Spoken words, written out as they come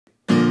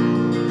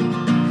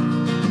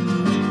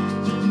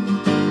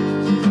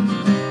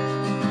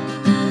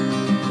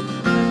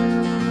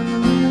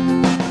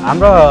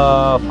हाम्रो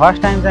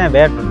first time चाहिँ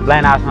भेट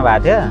ब्लाइन्ड आर्ट्समा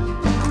भएको थियो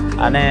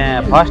अनि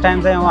फर्स्ट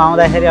टाइम चाहिँ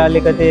आउँदाखेरि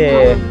अलिकति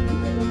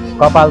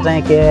कपाल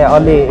चाहिँ के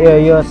अलि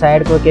यो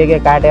साइडको के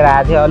काटेर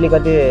आएको थियो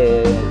अलिकति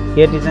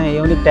केटी चाहिँ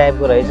युनिक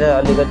टाइपको रहेछ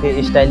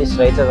अलिकति स्टाइलिस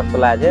रहेछ जस्तो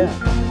लाग्यो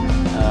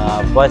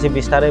पछि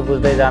बिस्तारै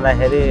बुझ्दै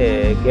जाँदाखेरि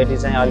केटी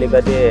चाहिँ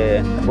अलिकति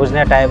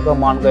बुझ्ने टाइपको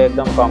मनको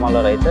एकदम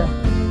कमलो रहेछ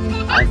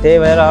अनि त्यही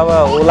भएर अब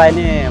उसलाई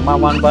नै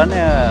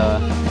मनपर्ने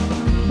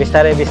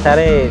बिस्तारै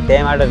बिस्तारै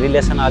त्यहीँबाट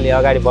रिलेसन अलि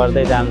अगाडि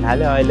बढ्दै जान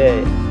थाल्यो अहिले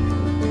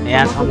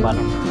यहाँ छौँ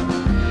भनौँ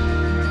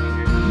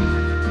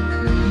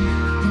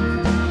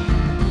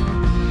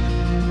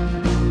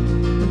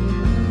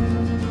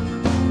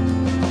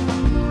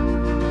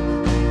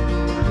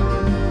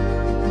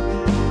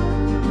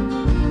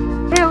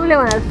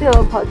त्यो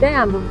त्यही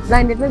हाम्रो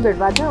ब्लाइन्ड डेटमै भेट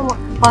भएको थियो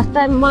फर्स्ट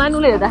टाइम मलाई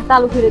उसले हेर्दा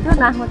चालु फिरेको थियो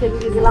नाकमा के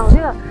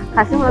लाउँथ्यो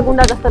खासै मलाई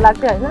गुन्डा जस्तो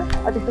लाग्थ्यो होइन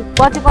त्यस्तो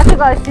पछि पछि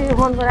गएपछि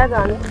मन पराएको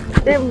अनि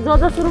त्यही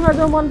जो सुरुमा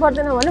जो मन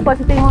पर्दैन भने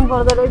पछि त्यही मन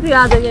पर्दो रहेछ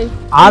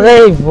अझै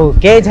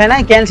केही छैन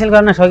क्यान्सल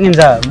गर्न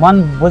सकिन्छ मन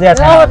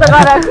बुझेको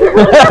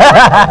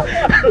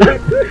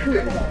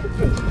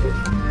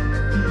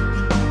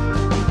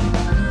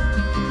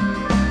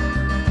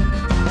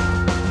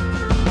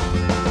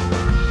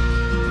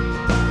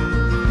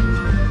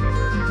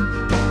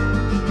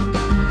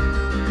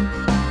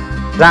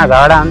जहाँ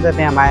झगडा हुन्छ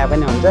त्यहाँ माया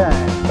पनि हुन्छ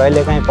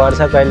कहिलेकाहीँ पर्छ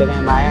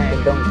कहिलेकाहीँ माया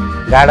एकदम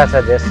गाढा छ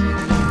देश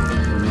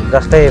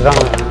जस्तै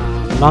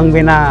नङ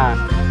बिना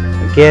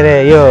के अरे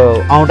यो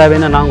औँटा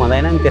बिना नङ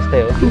हुँदैन नि त्यस्तै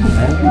हो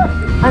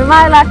अनि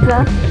माया लाग्छ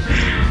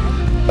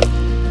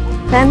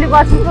फ्यामिली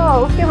पछिको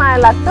उसकै माया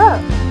लाग्छ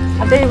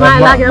त्यही माया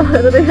लाग्यो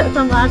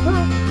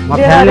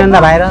फ्यामिलीभन्दा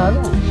बाहिर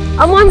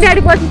अब मम्मी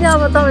ड्याडी पछि चाहिँ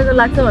अब तपाईँको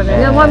लाग्छ भने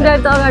मम्मी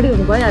ड्याडी त अगाडि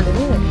हुनु भइहाल्यो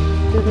नि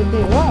त्यो चाहिँ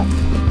त्यही हो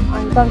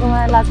अनि तपाईँको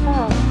माया लाग्छ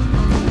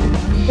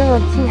त्यो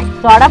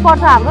झगडा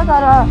पर्छ हाम्रो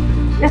तर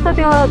त्यस्तो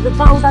त्यो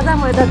चौता जहाँ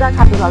मैदा जहाँ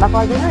खाएको झगडा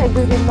पर्दैन एक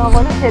दुई दिन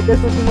नबन्यो फेरि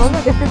त्यसपछि बोल्नु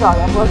त्यस्तै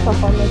झगडा पर्छ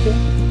पर्ने चाहिँ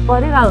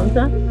परिरहेको हुन्छ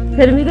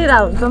फेरि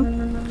मिलिरहेको हुन्छौँ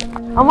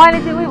अब मैले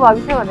चाहिँ उयो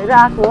भविष्य भनेर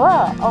आएको हो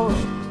अब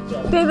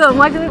त्यही त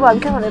मैले चाहिँ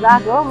भविष्य भनेर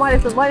आएको हो मैले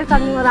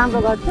सक्ने म राम्रो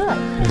गर्छु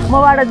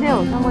मबाट जे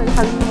हुन्छ मैले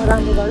सक्ने म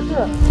राम्रो गर्छु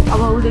अब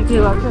उसले के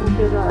गर्छ नि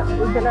त्यो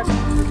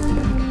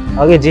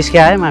अघि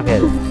जिस्क्या है मा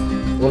फेरि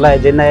उसलाई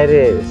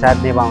जिन्दाखेरि साथ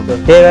निभाउँछ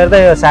त्यही भएर त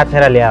यो साथ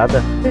फेर ल्यायो त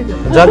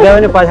जग्गा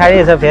पनि पछाडि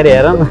छ फेरि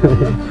हेरौँ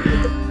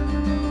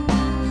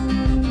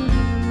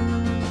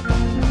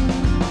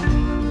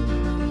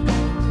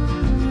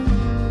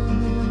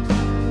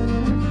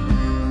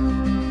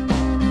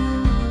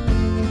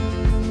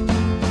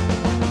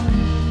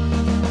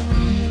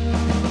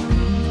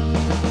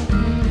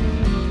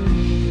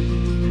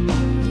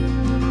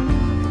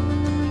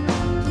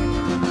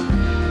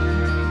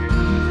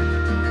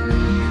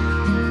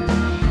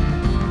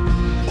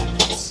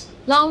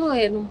लाउनु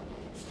हेर्नु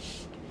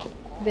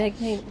ब्याग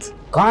नै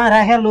कहाँ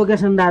राख्यो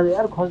लोकेसन दाजु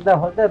यार खोज्दा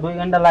खोज्दा 2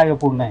 घण्टा लाग्यो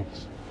पुग्नै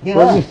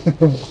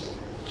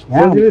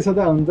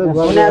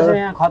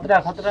यहाँ खतरा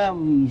खतरा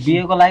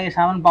बिहेको लागि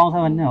सामान पाउँछ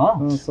भन्ने हो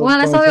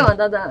उहाँलाई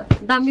सबैभन्दा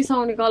दामी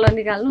सुहाउने कलर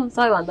निकाल्नु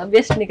सबैभन्दा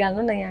बेस्ट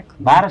निकाल्नु न यहाँको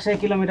 1200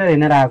 किलोमिटर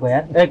हिँडेर आएको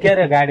यार के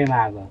अरे गाडीमा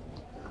आएको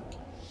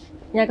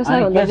यहाँको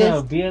सबैभन्दा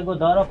बेस्ट बिहेको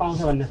दरो पाउँछ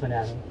भन्ने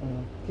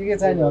सुनेको के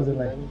चाहियो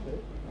हजुरलाई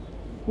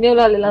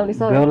बेहुलाले लाउने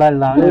सब बेहुलाले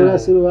लाउने बेहुला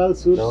सुरुवाल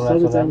सुट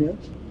सबै चाहियो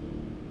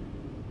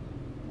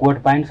कोट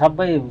प्यान्ट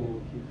सबै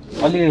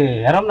अलि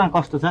हेरौँ न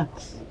कस्तो छ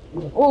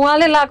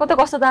उहाँले लाएको त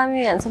कस्तो दामी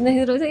ह्यान्डसम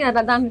देखिँदो रहेछ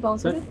यहाँ दामी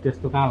पाउँछ कि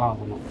त्यस्तो कहाँ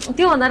लाउँछ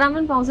त्यो भन्दा राम्रो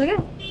पनि पाउँछ क्या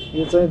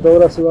यो चाहिँ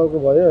दौरा सुरुवालको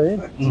भयो है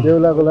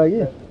बेहुलाको लागि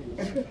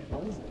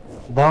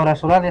दौरा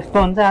सुरुवाल यस्तो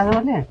हुन्छ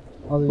आजभोलि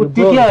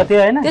त्यो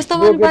हैन त्यस्तो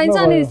पनि पाइन्छ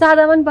अनि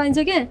सादा पनि पाइन्छ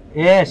के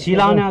ए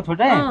सिलाउने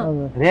छुटै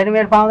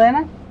रेडीमेड पाउँदैन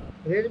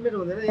रेडीमेड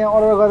हुँदैन यहाँ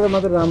अर्डर गरेर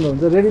मात्र राम्रो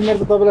हुन्छ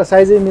रेडीमेडको तपाईलाई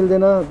साइजै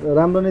मिल्दैन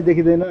राम्रो नै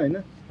देखिदैन हैन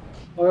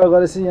अर्डर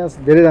गरेपछि यहाँ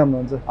धेरै राम्रो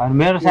हुन्छ अनि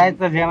मेरो साइज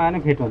त जेमा नै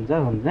फिट हुन्छ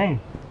हुन्छ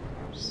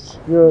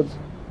यो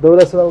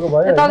दौरा सुरुवालको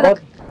भयो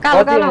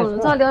कालो कालो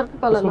हुन्छ अलि अर्को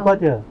कलर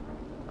कति हो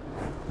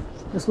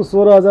यसको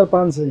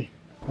 16500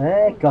 ए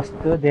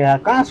कस्तो देखा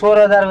कहाँ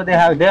 16000 को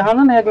देखायो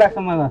देखाउनु न 1 लाख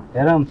सम्मको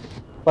हेरौँ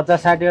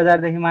 50-60 हजार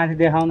देखि माथि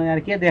देखाउनु यार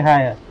के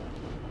देखायो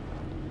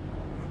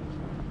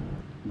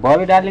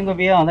बबी डार्लिङको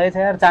बिहे हुँदैछ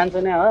यार चान्छु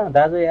नै हो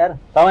दाजु यार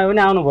तपाईँ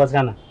पनि आउनु भोज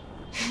खान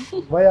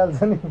भइहाल्छ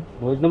नि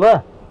बुझ्नुभयो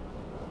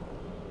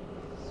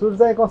सुट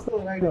चाहिँ कस्तो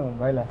राख्नु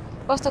भाइलाई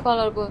कस्तो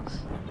कलरको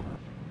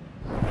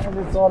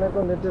अहिले चलेको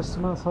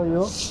लेटेस्टमा छ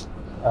यो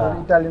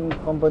इटालियन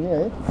कम्पनी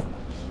है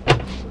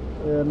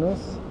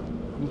हेर्नुहोस्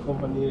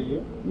कम्पनी यो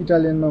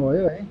इटालियनमा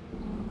भयो है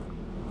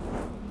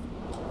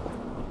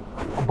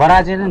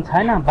ब्राजिलियन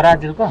छैन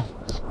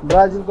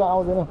ब्राजिलको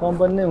आउँदैन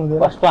कम्पनी नै हुँदैन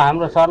कस्तो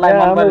हाम्रो सरलाई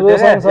मन पर्यो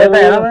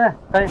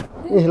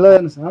ल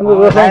हेर्नुहोस् हाम्रो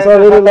रोशन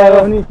सरले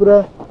लगायो नि पुरा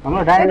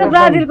हाम्रो डाइरेक्ट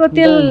ब्राजिलको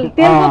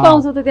तेलको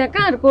पाउँछ त त्यहाँ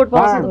कहाँ कोट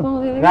पाउँछ त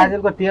पाउँदैन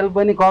ब्राजिलको तेल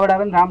पनि कपडा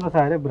पनि राम्रो छ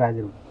अरे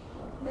ब्राजिल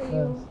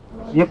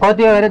यो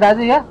कति हो अरे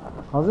दाजु यो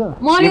हजुर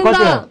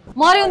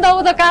मरिउँ त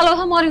उ त कालो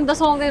छ मरिउँ त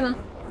सुहाउँदैन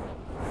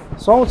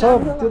सुहाउँछ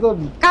त्यो त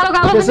कालो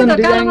कालो फेसन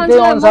डिजाइन त्यही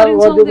अनुसार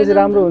गरिदिएपछि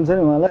राम्रो हुन्छ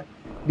नि उहाँलाई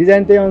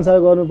डिजाइन त्यही अनुसार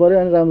गर्नु पर्यो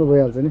अनि राम्रो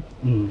भइहाल्छ नि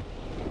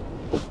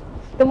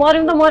त्यो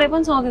मर्यो त मरे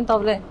पनि सुहाउँदैन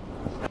तपाईँलाई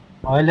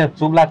अहिले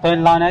चुप लाग्छ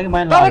तैँले लाउने कि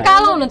मैले तपाईँ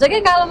कालो हुनुहुन्छ कि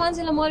कालो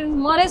मान्छेलाई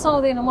मरै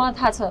सुहाउँदैन मलाई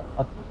थाहा छ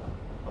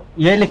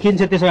यहीले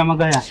किन्छ त्यसो भए म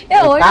गएँ ए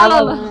होइन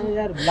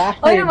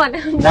होइन भने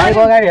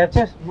गाडीको अगाडि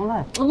हेर्छस्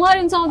मलाई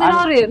मरिन सुहाउँदैन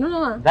अरू हेर्नु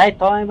न दाइ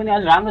तपाईँ पनि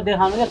अलिक राम्रो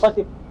देखाउनु क्या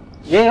कति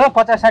यही हो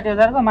 50-60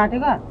 हजारको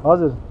माथिको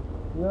हजुर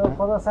यो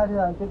 50-60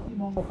 हजार त्यति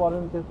महँगो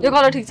पर्दैन यो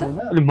कलर ठिक छ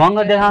अलिक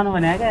महँगो देखाउनु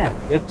भने क्या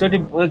एकचोटि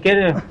के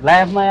अरे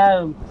लाइफमा यार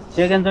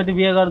सेकेन्डचोटि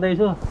बिहे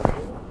गर्दैछु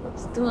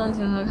यस्तो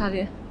मान्छे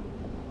खालि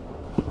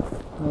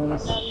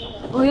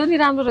हो यो नि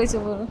राम्रो रहेछ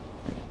बरु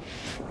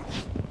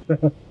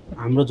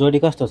हाम्रो जोडी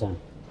कस्तो छ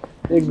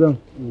एकदम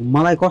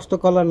मलाई कस्तो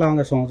कलर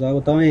लाउँदा सुहाउँछ अब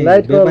तपाईँ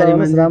लाइट कलर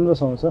राम्रो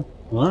सुहाउँछ हो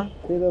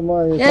त्यही त म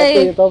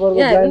तपाईँको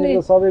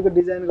डिजाइनको सबैको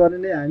डिजाइन गर्ने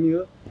नै हामी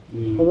हो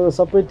तपाईँको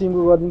सबै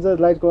टिमको गरिदिन्छ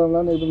लाइट कलर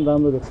लाउनु एकदम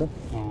राम्रो देख्छ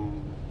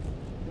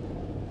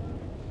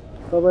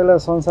तपाईँलाई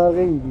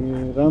संसारकै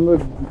राम्रो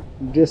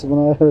ड्रेस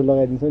बनाएर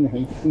लगाइदिन्छ नि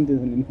हामी कुन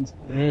टेन्सन लिनुहुन्छ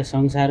ए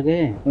संसारकै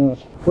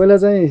पहिला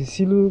चाहिँ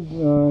सिलु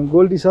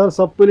गोल्डी सर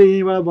सबैले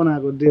यहीँबाट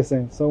बनाएको ड्रेस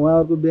चाहिँ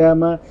उहाँहरूको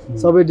बिहामा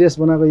सबै ड्रेस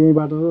बनाएको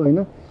यहीँबाट हो होइन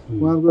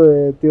उहाँको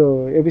त्यो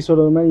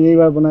एपिसोडहरूमा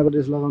यहीँबाट बनाएको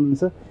ड्रेस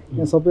लगाउनुहुन्छ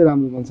यहाँ सबै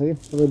राम्रो बन्छ कि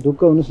तपाईँ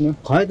ढुक्क हुनुहोस् न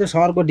खै त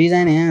सरको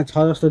डिजाइन यहाँ छ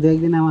जस्तो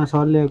देख्दिनँ उहाँ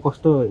सरले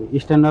कस्तो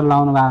स्ट्यान्डर्ड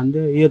लाउनु भएको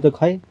हुन्थ्यो यो त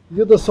खै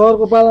यो त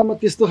सरको पालामा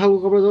त्यस्तो खालको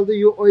कपडा चल्थ्यो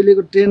यो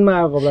अहिलेको ट्रेन्डमा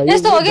आएको कपडा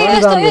यस्तो हो कि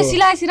यस्तो यो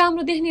सिलाइसी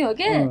राम्रो देख्ने हो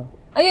के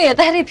यो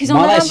हेर्दाखेरि फिजाउन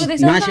राम्रो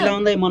देख्छ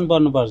नसिलाउँदै मन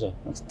पर्नुपर्छ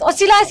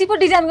सिलाइसी पो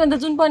डिजाइन गर्ने त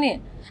जुन पनि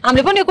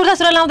हामीले पनि यो कुर्ता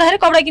सुरुवाल लाउँदाखेरि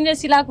कपडा किनेर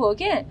सिलाएको हो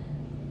के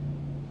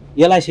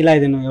यसलाई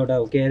सिलाइदिनु एउटा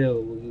के अरे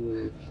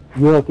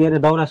यो के अरे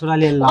दौरा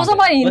सुरुवाल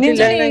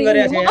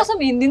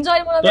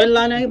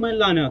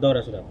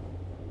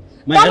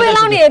तपाईँ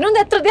लाउने हेर्नु नि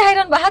त्यत्रो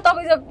देखाइरहनु भएको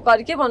तपाईँ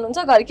घरि के भन्नुहुन्छ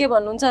घरि के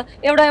भन्नुहुन्छ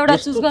एउटा एउटा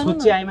चुज गर्नु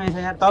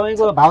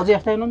तपाईँको भाउजी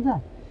यस्तै हुनुहुन्छ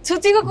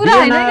छुच्चीको कुरा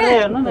होइन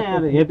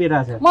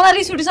मलाई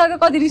रिस उठिसक्यो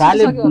कति रिस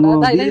उठिसक्यो होला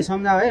दाइले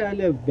सम्झाउ है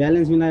अहिले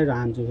ब्यालेन्स मिलाएर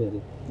हान्छु फेरि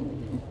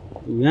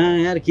यहाँ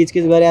यार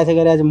किचकिच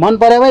गरिरहेछ मन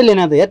पर्यो भाइ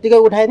लिन त यतिकै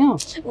उठाइदिउँ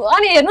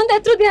अनि हेर्नु नि त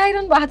यत्रो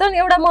देखाइरहनु भएको त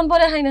एउटा मन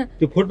पर्यो छैन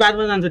त्यो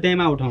फुटपाथमा जान्छ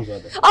त्यहीमा उठाउँछ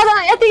अझ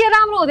यतिकै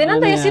राम्रो हुँदैन नि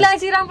त यो सिलाइ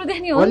चाहिँ राम्रो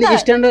देख्ने हो नि त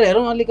स्ट्यान्डर्ड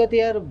हेरौँ अलिकति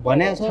यार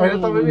भनेको छ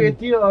तपाईँको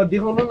यति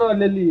देखाउनु न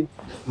अलिअलि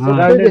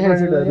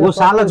वो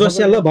साला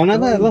जोसिया ल भन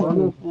त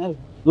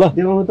ल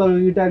देखाउनु त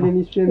इटालियन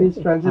स्पेनिस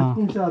फ्रान्सिस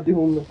कुन छ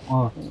देखाउनु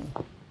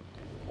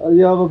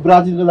यो अब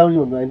ब्राजिलको लाउने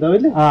भन्नु होइन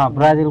तपाईँले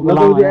ब्राजिलको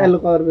लाउने येलो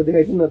कलरको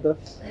देखाइदिनु न त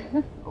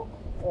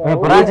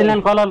ब्राजिलियन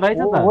कलर रहेछ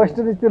त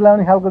वेस्टर्न स्टाइल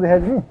लाउने खालको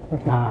देखाइदिनु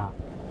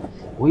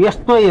हो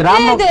यस्तो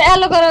राम्रो त्यो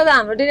येलो कलर त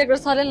हाम्रो डाइरेक्टर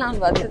सरले लाउनु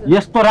भएको थियो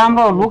यस्तो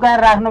राम्रो लुकाएर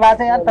राख्नु भएको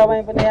छ यार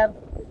तपाईँ पनि यार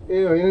ए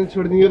होइन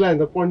छोड्दिनु यो लाइन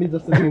त पण्डित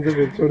जस्तो देखिन्छ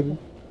फेरि छोड्दिनु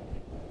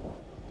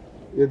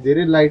यो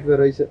धेरै लाइटमा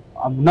रहेछ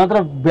अब नत्र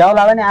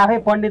ब्याउला पनि आफै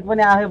पण्डित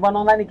पनि आफै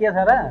बनाउँदा नि के छ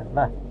र ल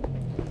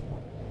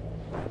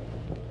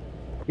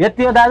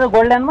यति हो दाजु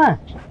गोल्डनमा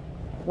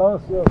ल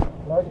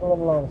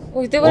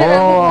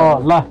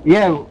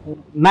यो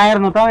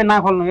नहेर्नु तपाईँ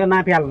नखोल्नु यो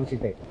नापिहाल्नु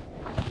सिधै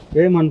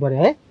यही मन पर्यो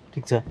है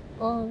ठिक छ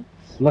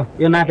ल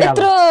यो नापिहाल्नु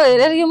यत्रो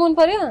हेरेर यो मन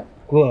पर्यो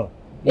को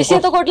यसै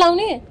त कोट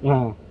लाउने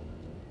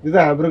त्यो त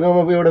हाम्रो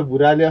गाउँमा पनि एउटा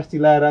भुराले अस्ति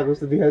लाएर आएको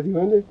जस्तो देखाएको थियो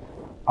मैले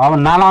अब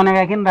नलाउने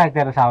क्या किन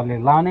राख्थ्यो र साउले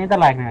लाउने त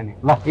लाग्ने नि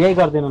ल यही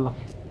गरिदिनु ल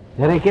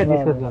धेरै के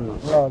डिस्कस गर्नु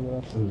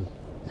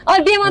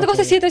अनि बिहेमा त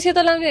कस्तो सेतो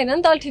सेतो लाउने होइन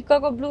नि त अलिक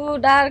ठिक्कको ब्लू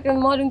डार्क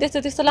मरुन त्यस्तो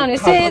त्यस्तो लाउने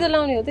सेतो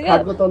लाउने हो त क्या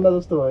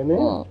जस्तो भएन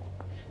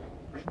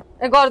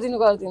ए गरिदिनु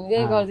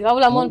यही गरिदिनु अब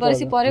मन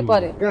परेपछि पर्यो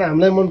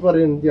हामीलाई मन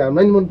परेन त्यो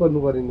हामीलाई मन पर्नु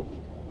पर्यो नि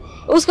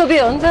उसको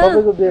बिहे हो नि त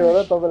तपाईँको बिहे हो र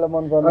तपाईँलाई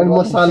मन पर्यो अनि म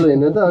साल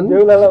होइन त अनि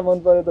देउलालाई मन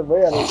पर्यो त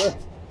भइहाल्यो त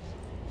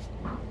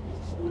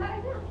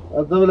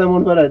अब तपाईँलाई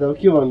मन परायो त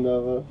के भन्नु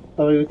अब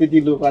तपाईँको त्यति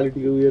लो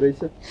क्वालिटीको उयो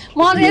रहेछ म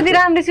त यति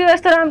राम्रो छु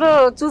यस्तो राम्रो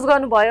चुज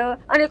गर्नुभयो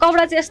अनि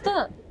कपडा चाहिँ यस्तो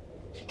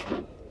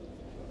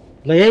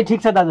ल यही ठिक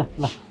छ दाजु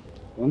ल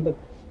हो नि त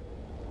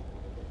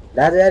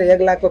दाजु यार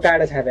 1 लाखको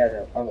कार्ड छापेको छ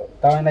अब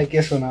तपाईँलाई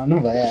के सुनाउनु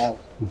भयो अब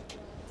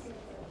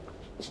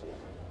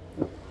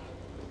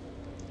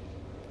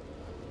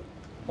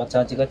बच्चा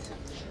चाहिँ कति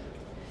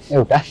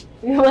एउटा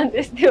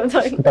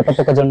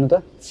जन्नु त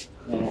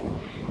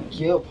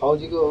के हो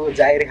फौजीको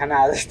जागिर खाना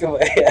आज जस्तो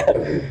भयो यार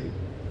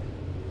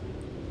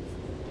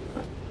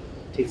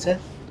ठिक छ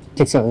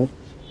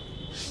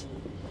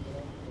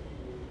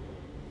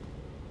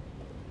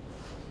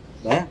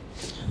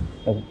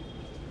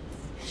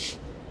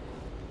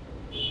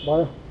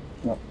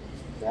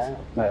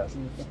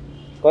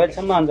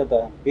कहिलेसम्म अन्त त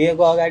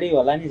बिहेको अगाडि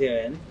होला नि त्यो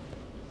होइन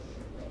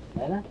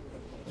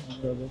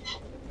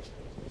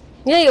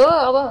यही हो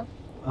अब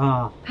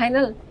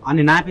फाइनल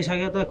अनि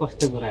नापिसक्यो त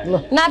कस्तो कुरा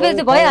नापे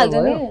चाहिँ भइहाल्छ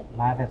नि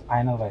नापे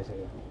फाइनल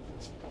भइसक्यो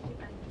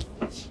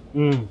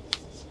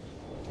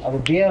अब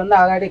बिहेभन्दा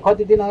अगाडि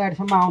कति दिन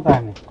अगाडिसम्म आउँ त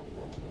हामी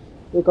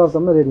 1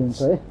 हप्तामा रेडी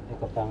हुन्छ है 1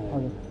 हप्तामा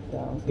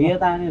बिहे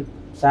त अनि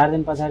 4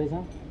 दिन पछाडि छ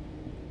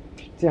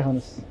चिया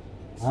खानुस्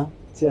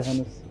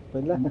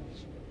पहिला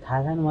थाहा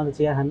छैन म त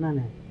चिया खान्न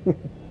नि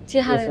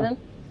चिया खाँदैन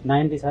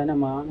 90 छैन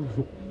म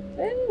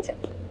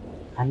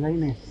खान्न कि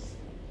नै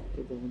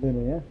त्यो त हुँदैन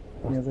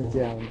यहाँ चाहिँ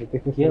चिया हुन्छ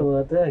के हो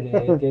त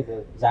के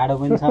जाडो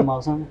पनि छ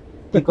मौसम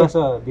के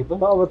कसो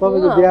दिपक अब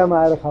तपाईँको बिहामा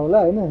आएर खाउँला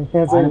होइन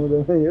यहाँ चाहिँ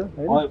हुँदैन यो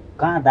होइन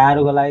कहाँ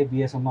दारुको लागि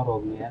बिहेसम्म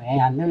रोक्नु यार यहीँ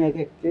हान्ने एक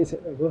एक केही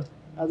छैन गो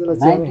आजलाई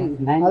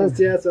आज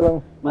चिया चलाउँ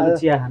मलाई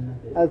चिया खान्न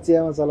आज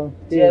चियामा चलाउँ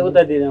चिया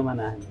उता दिँदैन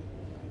mana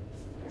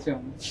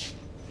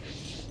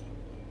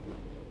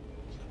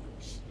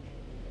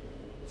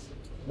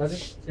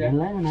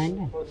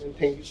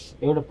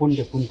एउटा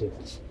पुन्टे पुन्टे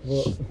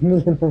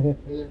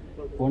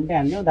पुन्टे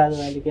हान्ने हो दाजु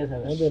अहिले के छ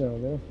हुँदैन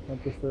हुँदैन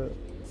त्यस्तो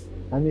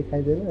हामी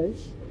खाइँदैन है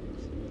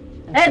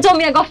ए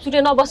जाउँ यहाँ गफ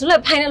छुट्यो नबस्नु ल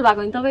फाइनल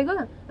भएको नि तपाईँको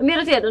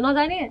मेरो चाहिँ हेर्नु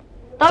नजाने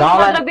तपाईँ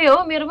मात्र बे हो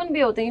मेरो पनि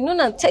बे हो त हिँड्नु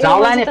न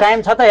जाउँला टाइम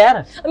छ त यार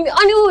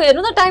अनि ऊ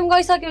हेर्नु त टाइम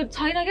गइसक्यो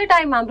छैन के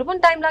टाइम हाम्रो पनि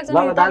टाइम लाग्छ नि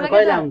दाजु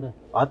कहिले आउँछ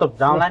त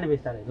जाउँला नि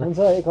बिस्तारै हुन्छ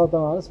एक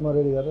हप्तामा आउनुहोस् म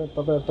रेडी गरेर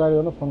तपाईँ ट्राई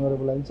गर्नु फोन गरेर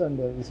बोलाइदिन्छु अनि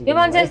यो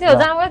मान्छे यस्तै हो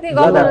जहाँ गयो त्यही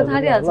गफ गर्न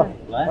थालिहाल्छ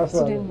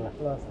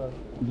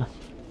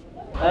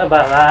ए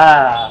बाबा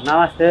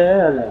नमस्ते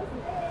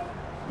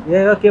ए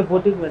हो के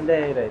बुटिक भन्दै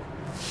आइरहेछ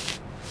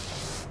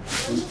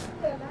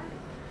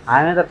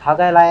हामी त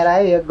थकाइ लागेर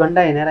आयो 1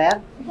 घण्टा हिँडेर यार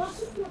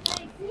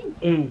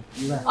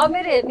अब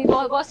मेरो हेर्ने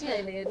बस्ने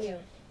होइन हेर्ने हो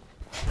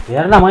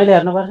हेर्न मैले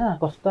हेर्नुपर्छ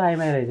कस्तो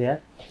आइमाइरहेछ यार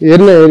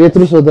हेर्न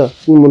यत्रो छ त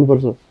कुन मन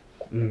पर्छ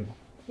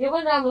यो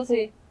पनि राम्रो छ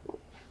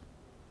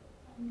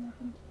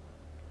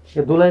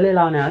यो दुलैले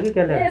लाउने हो कि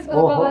केले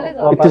ओहो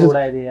कपाल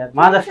उडाइदिए यार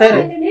मा जस्तै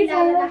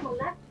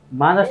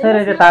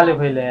रहेछ ताले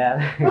फैले यार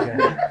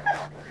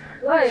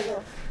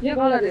यो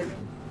कलर हेर्नु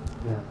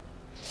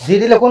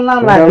दिदीले कुन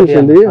लाउनु भएको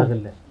थियो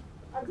हजुरले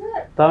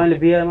तपाईले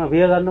बिहे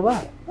गर्नुभयो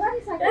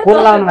कुन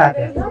लाउनु भएको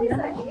थियो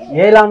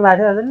यही लाउनु भएको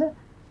थियो हजुरले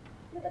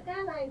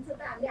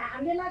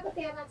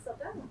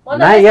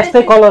नाइ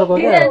यस्तै कलरको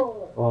के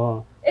हो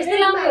यस्तै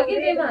लाउने हो कि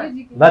बेमा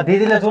ल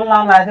दिदीले जुन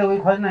लाउनु भएको थियो उही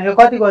खोज्न यो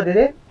कतिको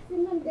दिदी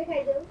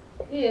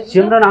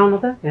सिमरन आउनु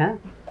त यहाँ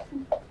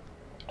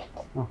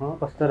अह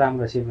कस्तो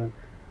राम्रो सिमरन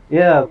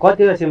यो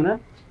कति हो सिमरन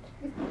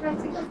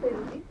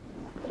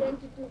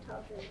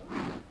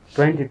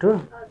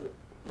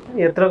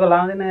 22 यत्रोको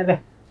लाउँदैन यसले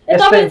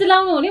तपाईले चाहिँ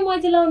लाउनु हुने म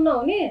चाहिँ लाउनु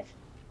नहुने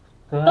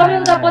तपाईले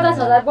त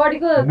 50,000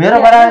 बडीको मेरो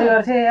बराबरी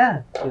गर्छ यार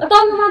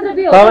तपाईको मात्र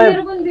बिहे हो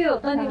मेरो पनि बिहे हो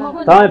त नि म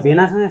पनि तपाई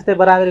भिनासँग यस्तै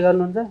बराबरी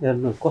गर्नुहुन्छ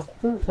हेर्नु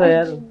कस्तो छ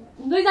यार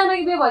दुई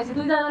जनाको बिहे भएछ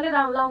दुई जनाले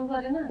राम्रो लाउनु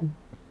परेन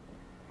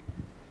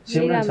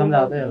सिमरन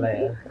सम्झाउँदै होला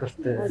यार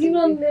कस्तो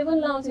सिमरनले पनि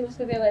लाउँछ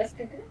उसको बिहे भएछ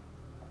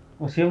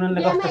ओ सिमरनले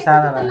कस्तो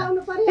सादा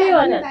लाग्यो त्यही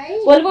हो नि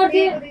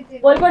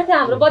भोलिपर्सि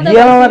हाम्रो बच्चा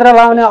बिहेमा मात्र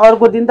लाउने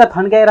अर्को दिन त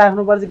थन्काइ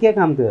राख्नु पर्छ के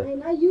काम थियो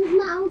हैन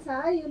युजमा आउँछ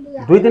यो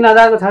लुगा 2-3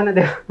 हजारको छैन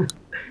त्यो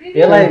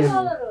यसलाई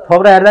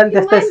थोप्रा हेर्दा नि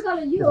त्यस्तै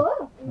यो हो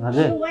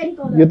हजुर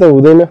यो त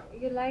हुँदैन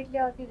यो लाइटले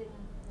अति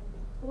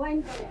देख्नु वाइन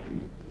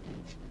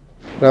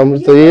कलर राम्रो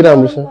छ यही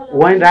राम्रो छ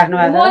वाइन राख्नु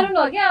भएको मरुन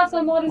हो के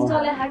आजकल मरुन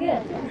चले खाके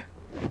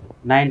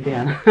 90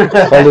 हैन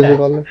कलर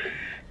कलर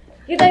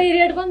कि त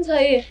रेड पनि छ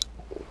ए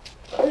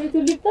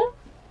त्यो लिप त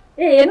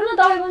ए हेर्नु न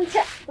तपाईँ पनि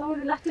छ्या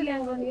तपाईले लास्टै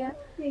ल्याङ गर्ने यार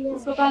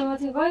उसको कालमा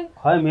चाहिँ गयो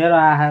खै मेरो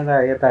आँखा त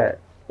यता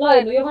ल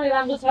हेर्नु यो पनि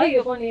राम्रो छ है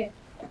यो पनि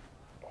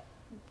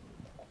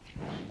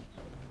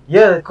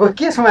यो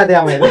के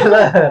समात्या मैले ल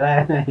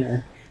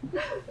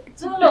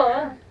चलो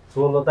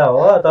चोलो त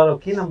हो तर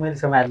किन मैले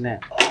समात्ने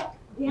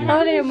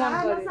तपाईले यो मन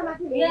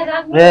पर्यो यहाँ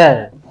राख्नु ए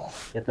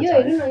यो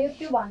हेर्नु न यो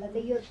त्यो भन्दा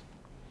चाहिँ यो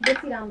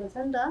बेसी राम्रो छ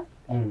नि त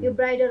यो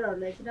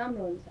ब्राइडलहरुलाई चाहिँ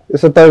राम्रो हुन्छ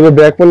यसो तपाईको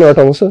ब्याग पनि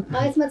अटाउँछ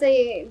यसमा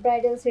चाहिँ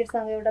ब्राइडल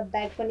सेटसँग एउटा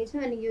ब्याग पनि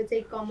छ अनि यो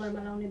चाहिँ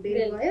कमरमा लाउने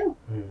बेल्ट भयो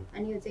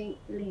अनि यो चाहिँ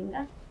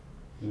लेहेंगा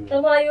त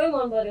मलाई यो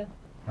मन पर्यो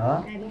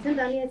हामी छ नि त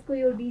अनि यसको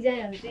यो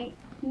डिजाइनहरु चाहिँ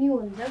न्यू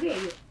हुन्छ के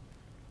यो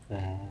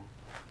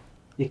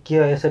यो के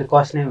हो यसरी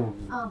कस्ने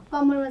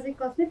कमरमा चाहिँ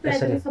कसले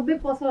प्राइस सबै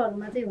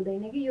पसलहरुमा चाहिँ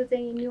हुँदैन कि यो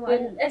चाहिँ न्यू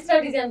एक्स्ट्रा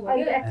डिजाइन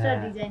भयो एक्स्ट्रा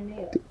डिजाइन नै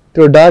हो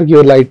त्यो डार्क यो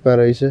लाइटमा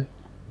रहेछ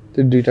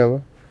त्यो दुईटामा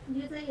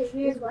यो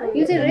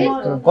चाहिँ रेड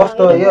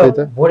कस्तो यो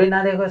बडी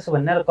नदेको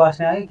भनेर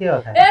कस्ने हो कि के हो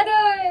ए त्यो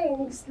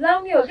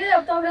लाउने हो के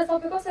अब तपाईलाई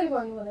सबै कसरी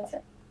भन्नु भनेछ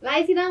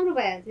लाइसी राम्रो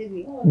भइहाल्छ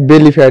नि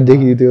बेली फ्याट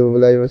देखि त्यो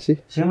लगाएपछि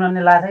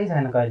सिमरनले लाछै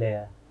छैन कहिले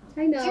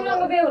छैन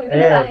सिमरनको बिहे हुने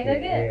बेला हालेन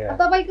के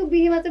तपाईको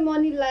बिहेमा चाहिँ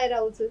मनी लाएर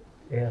आउँछु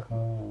ए हो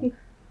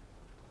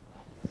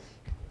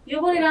यो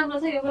पनि राम्रो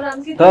छ यो पनि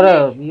राम्रो छ तर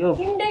यो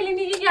तिनटै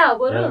लिने कि क्या हो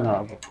बरु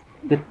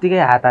त्यतिकै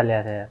हात हाल्या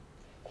छ यार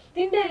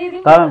तिनटै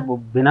लिदिनु तर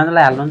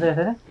भिनाजलाई हाल्नुहुन्छ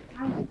यसरी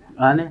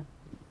अनि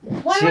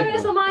मैले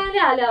यसो मायाले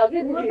हाले हो के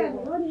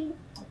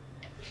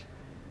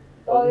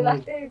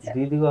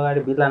दिदीको अगाडि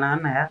बित्ला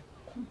नआन्न यार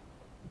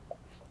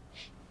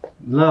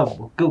ल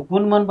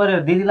कुन मन पर्यो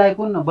दिदीलाई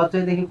कुन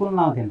बच्चैदेखि कुन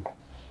लाउँथिन्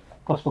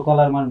कस्तो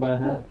कलर मन पर्यो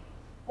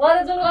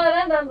मलाई जुन कलर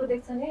राम्रो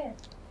देख्छ नि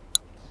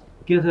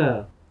के छ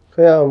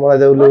खै मलाई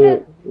त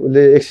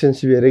उसले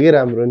एक्सपेन्सिभ हेरे के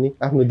राम्रो नि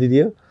आफ्नो दिदी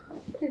हो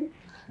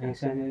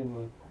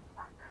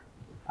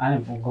अनि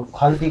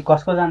खल्ती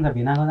कसको जान्छ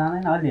भिनाको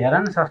जाँदैन अलि हेर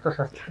न सस्तो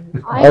सस्तो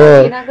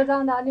भिनाको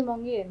जाँदा अलि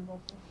महँगी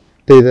हेर्नुपर्छ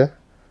त्यही त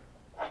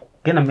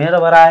किन मेरो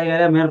बाट आयो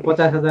गरे मेरो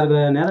 50,000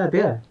 गयो नि र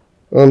त्यो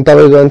अनि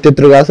तपाईको अनि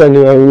त्यत्रो गएको छ नि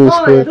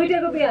उसको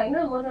दुईटैको बिहे हैन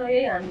म त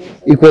यही हान्ने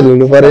इक्वल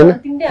हुनु परेन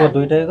को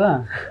दुईटैको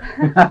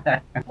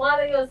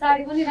मलाई यो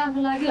साडी पनि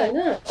राम्रो लाग्यो हैन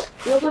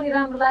यो पनि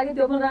राम्रो लाग्यो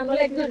त्यो पनि राम्रो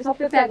लाग्यो एकचोटी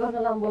सबै प्याक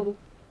गर्न लाम बरु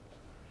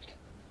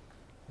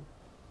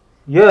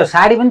यो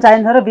साडी पनि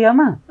चाहिन्छ र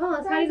बिहामा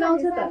साडी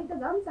लाउँछ त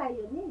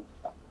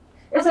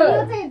यसो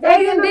एक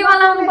दिन बिमा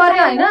लाउनु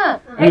पर्यो हैन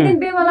एक दिन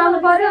बिमा लाउनु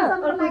पर्यो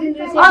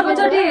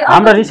अर्कोचोटि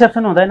हाम्रो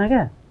रिसेप्सन हुँदैन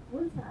क्या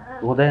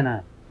हुँदैन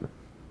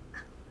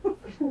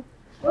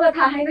उलाई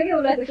थाहा छैन कि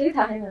उलाई त केही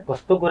थाहा छैन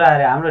कस्तो कुरा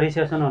अरे हाम्रो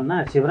रिसेप्सन हुन्न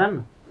शिवरन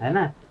हैन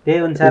त्यही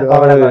अनुसार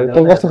कपडा त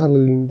कस्तो खालको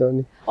लिनु त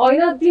अनि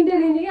हैन तीनटे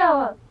लिने कि अब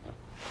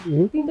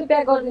तीनटे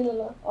प्याक गरिदिनु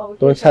ल अब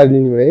तपाईँ साडी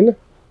लिनु भयो होइन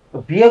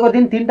बिहेको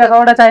दिन 3टा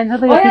कपडा चाहिन्छ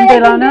त यो 3टै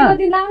लाउन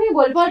दिन लाउने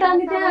भोलिपल्ट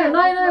अनि त्यहाँ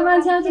नयाँ नयाँ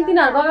मान्छे आउँछ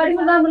तिनीहरूको अगाडि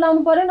पनि राम्रो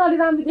लाउनु पर्यो नि अलि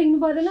राम्रो देख्नु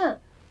परेन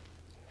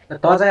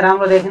त चाहिँ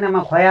राम्रो देखिन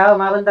म खया हो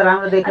मा पनि त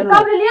राम्रो देखिनु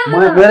तपाईले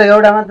ल्याउनु मेरो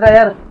एउटा मात्र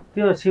यार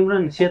त्यो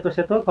सिमरन सेतो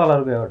सेतो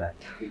कलरको एउटा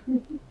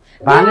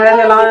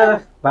भाङ्ग्राले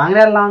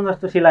लाउनु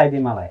जस्तो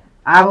सिलाइदिए मलाई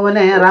आफू पनि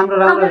यहाँ राम्रो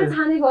राम्रो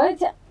छानेको है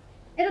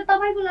यता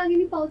तपाईको लागि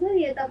नि पाउँछ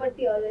नि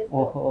यतापट्टि अलवेज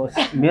ओहो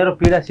मेरो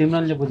पीडा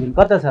सिमरनले बुझिन्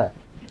कता छ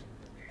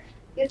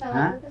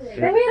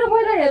मेरो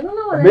पहिला हेर्नु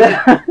न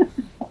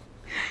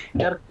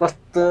यार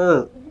कस्तो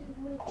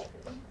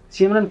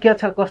सिमरन के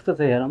छ कस्तो छ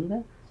हेरौँ त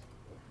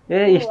ए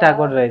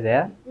स्टाकोट रहेछ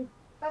यार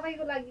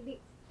तपाईको लागि नि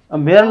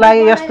मेरो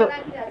लागि यस्तो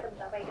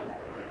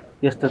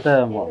यस्तो त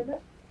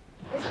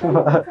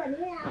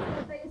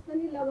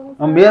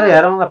मेरो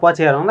हेरौँला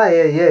पछि हेरौँला ए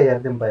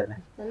हेरिदिउँ पहिला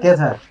के छ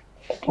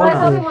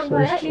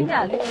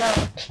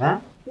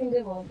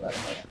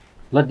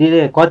ल दिदी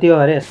कति हो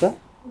अरे यसको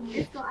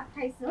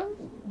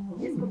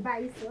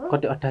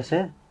कति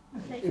 2800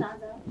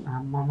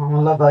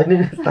 ल बहिनी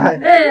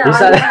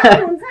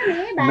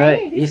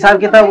हिसाब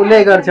किताब उसले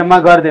गर्छ म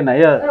गर्दिन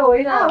यो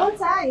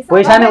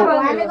पैसा नै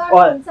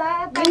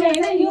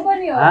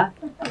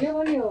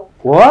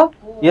हो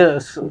यो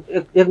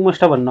एक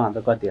मुष्ट भन्नु अन्त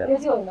कति हो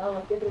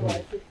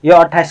यो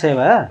 2800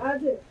 भयो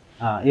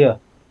यो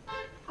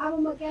अब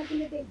म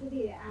क्याल्कुलेट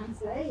एकचोटी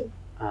आन्छु है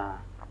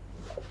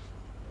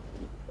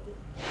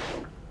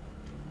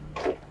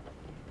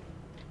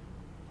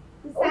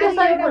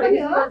साडी पनि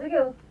हो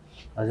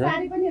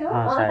साडी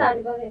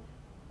पनि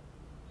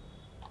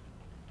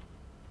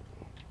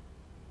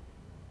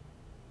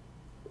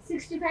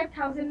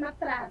 65,000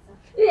 मात्र आछ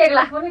 1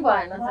 लाख पनि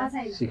भएन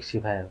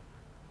 65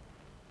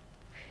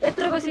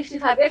 यत्रोको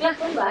 65 1 लाख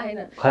पनि भएन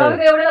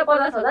तपाईको एउटालाई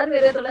 50,000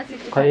 मेरो यत्रोलाई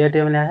 65 खै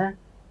एटीएम ल्याए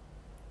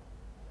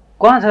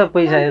कहाँ छ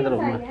पैसा यत्रो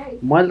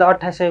मैले त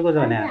 2800 को छ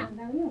भने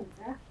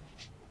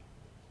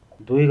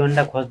 2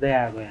 घण्टा खोज्दै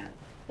आएको यहाँ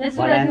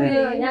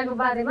यहाँको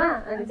बारेमा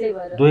अनि त्यही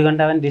भएर 2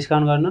 घण्टा पनि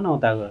डिस्काउन्ट गर्नु न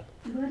उताको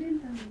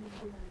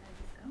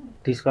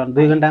डिस्काउन्ट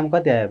 2 घण्टामा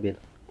कति आयो बिल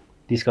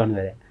डिस्काउन्ट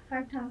गरे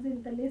 5000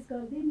 त लेस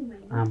गर्दै नि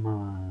मैले आमा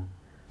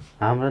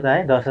हाम्रो त है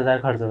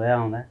 10000 खर्च भयो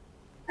आउँदा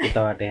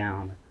उताबाट यहाँ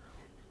आउँदा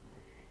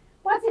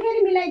पछि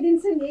फेरि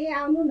मिलाइदिन्छु नि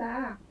आउनु न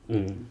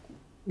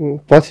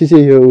पछि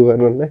चाहिँ यो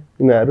गर्नुलाई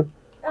उनीहरू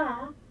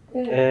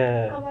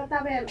अब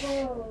तपाईहरुको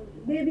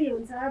बेबी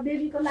हुन्छ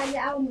बेबीको लागि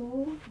आउनु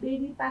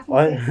बेबी पास्नु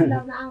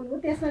सिलाउन आउनु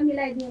त्यसमा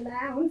मिलाइदिउँला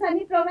हुन्छ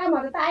नि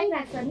प्रोग्रामहरु त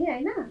आइराख्छ नि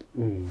हैन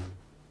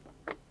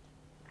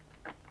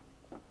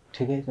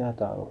ठिकै छ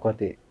त अब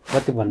कति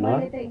भन्नु हो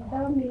मैले त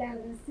एकदम मिलाएर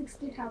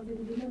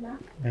 60000 दिनु न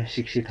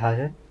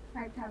 60000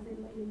 5000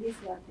 मैले लेस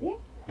गर्थे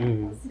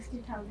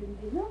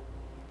 60000 दिनु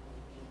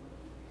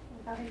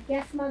तपाईं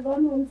क्याशमा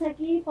गर्नुहुन्छ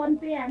कि फोन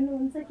पे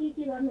हाल्नुहुन्छ कि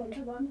के गर्नुहुन्छ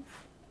गर्नु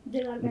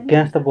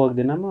क्यास त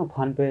बोक्दिन म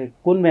फोन पे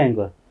कुन ब्याङ्क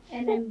हो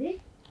एनएमबी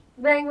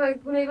ब्याङ्कमा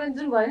कुनै पनि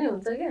जुन भयो नि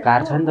हुन्छ के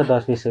कार्ड छ नि त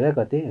 10-20 रुपैयाँ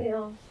कति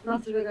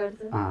 10 रुपैयाँ कार्ड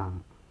छ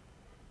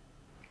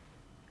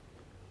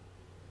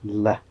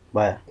ल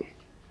भयो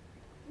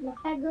ल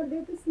प्याक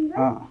गरिदिउ त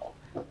सिमरन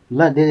ल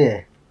दिदी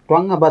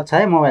टङ्ग बज्छ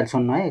है मोबाइल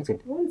सुन्नु है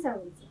एकचोटि हुन्छ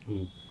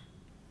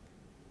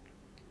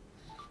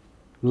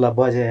ल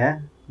बजे है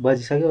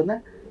बजिसक्यो होला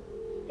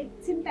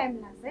एकछिन टाइम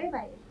लाग्छ है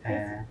भाइ ए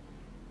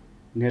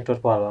नेटवर्क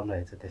प्रब्लम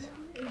रहेछ त्यसो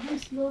एकदम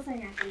स्लो छ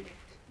यहाँको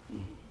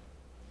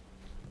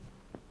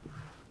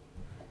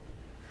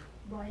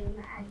भयो ल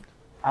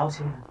आउँछ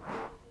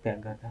प्याक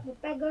गर्दा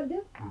प्याक गरिदिउ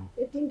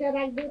यो 3टा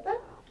राख्दिउ त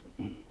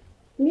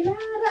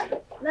मिलाएर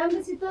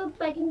राम्रोसित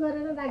प्याकिङ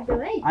गरेर राख्दिउ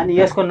है अनि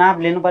यसको नाप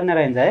लिनुपर्ने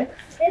रहेछ है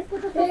यसको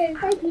त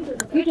खै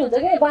फिट हुन्छ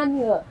के बानी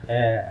हो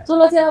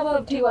चलो चाहिँ अब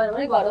ठीक भएन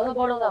भने घरमा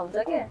बढाउँदा हुन्छ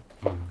के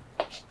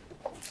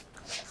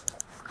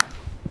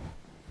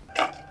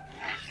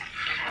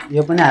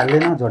यो पनि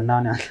हाल्दैन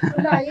झोन्डाउने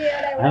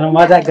हैन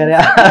मजाक गरे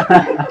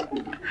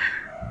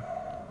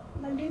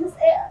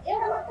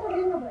एउटा मात्र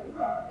लिनु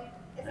भयो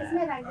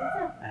यसमै राख्दिन्छ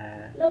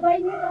ल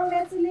बहिनी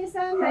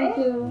कङ्ग्रेचुलेसन है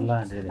ल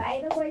दिदी भाइ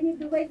र बहिनी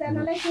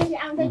दुवैजनालाई फेरि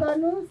आउँदै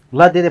गर्नु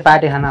ल दिदी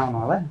पार्टी खाना आउनु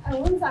होला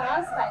हुन्छ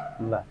हस् भाइ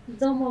ल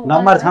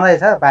नम्बर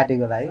छँदैछ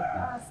पार्टीको लागि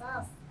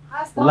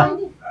हस् ल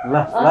ल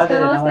ल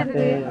दिदी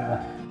नमस्ते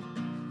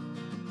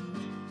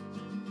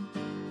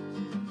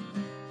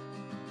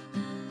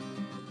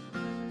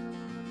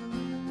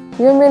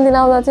यो मेहन्दी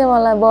लाउँदा चाहिँ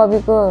मलाई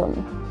बबीको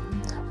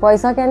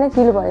भइसक्यो नै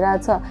फिल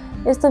भइरहेछ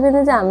यस्तो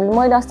मेहन्दी चाहिँ हामीले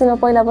मैले अस्ति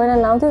पहिला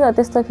लाउँथेँ तर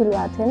त्यस्तो फिल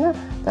भएको थिएन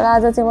तर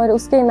आज चाहिँ मैले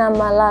उसकै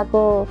नाममा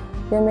लाएको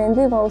यो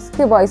मेहन्दी म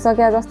उसकै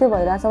भइसक्यो जस्तै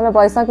भइरहेछ मलाई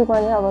भइसक्यो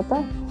पनि अब त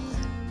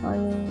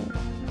अनि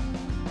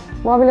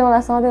बबीले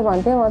मलाई सधैँ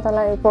भन्थ्यो म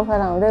तँलाई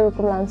पोखरा हुँदै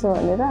रुकुम लान्छु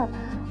भनेर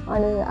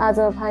अनि आज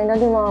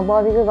फाइनली म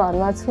बबीको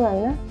घरमा छु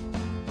होइन।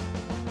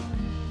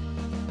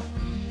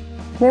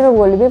 मेरो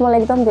भोलि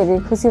मलाई एकदम धेरै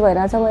खुसी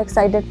भइरहेछ, म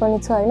एक्साइटेड पनि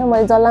छु होइन।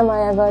 मैले जसलाई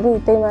माया गरेँ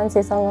त्यही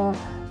मान्छेसँग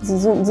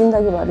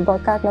जिन्दगीभर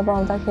काट्न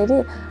पाउँदाखेरि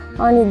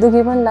अनि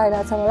दुःखी पनि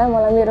लागिरहेछ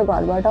मलाई मेरो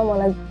घरबाट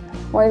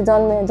मैले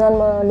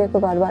जन्म लिएको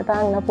घरबाट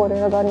आँगन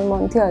पोरेर गर्ने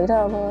मन थियो होइन।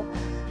 अब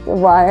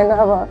भएन,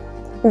 अब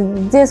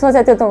जे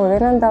सोचे त्यो त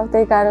हुँदैन नि त,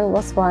 त्यही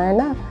कारणवश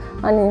भएन।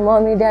 अनि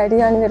मम्मी ड्याडी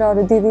अनि मेरो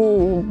अरू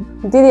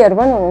दिदीहरू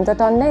पनि हुनुहुन्छ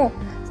टन्नै,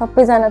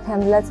 सबैजना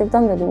फ्यामिलीलाई चाहिँ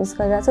एकदम धेरै मिस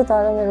गरिरहेको छु।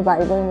 तर मेरो भाइ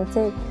बहिनी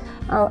चाहिँ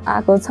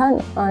आएको छन्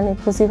अनि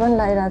खुसी पनि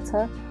लागिरहेछ।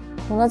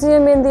 हुन चाहिँ यो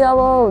मेहन्दी अब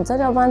हुन्छ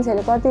नि, अब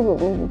मान्छेहरूले कति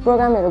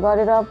प्रोग्रामहरू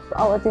गरेर अब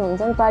त्यो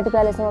हुन्छ नि पार्टी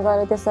प्यालेसमा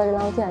गएर त्यसरी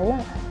लाउँथ्यो होइन।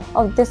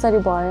 अब त्यसरी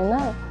भएन,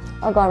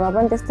 घरमा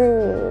पनि त्यस्तै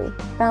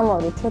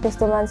कामहरू थियो,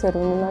 त्यस्तो मान्छेहरू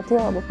हुनुहुन्थ्यो,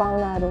 अब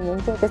पाहुनाहरू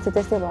हुनुहुन्थ्यो,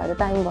 त्यस्तै भएर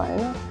टाइम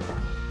भएन।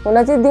 हुन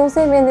चाहिँ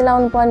दिउँसै मेहन्दी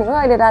लाउनु पर्ने हो,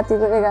 अहिले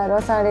रातिको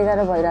 11 साढे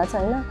 11 भइरहेछ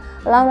होइन।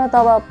 लाउन त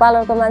अब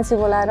पार्लरको मान्छे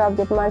बोलाएर अब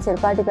त्यो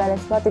मान्छेहरू पार्टी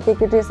प्यालेस कति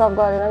के ड्रेसअप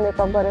गरेर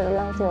मेकअप गरेर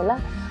लाउँथ्यो होला।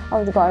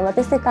 अब घरमा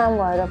त्यस्तै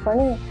काम भएर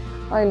पनि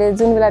अहिले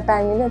जुन बेला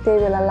टाइम मिल्यो त्यही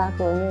बेला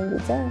लाएको हो मेहन्दी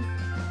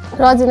चाहिँ।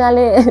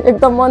 रजिनाले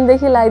एकदम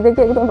मनदेखि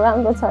लगाइदिएको, एकदम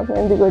राम्रो छ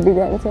मेहन्दीको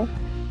डिजाइन चाहिँ।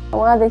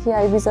 उहाँदेखि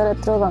आइ बिचरा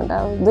यत्रो घन्टा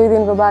 2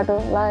 दिनको बाटो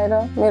लगाएर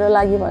मेरो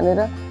लागि भनेर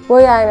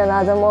कोही आएन,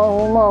 आज म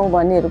हुँ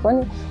भन्नेहरू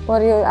पनि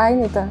परियो आयो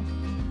नि त।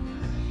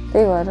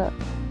 त्यही भएर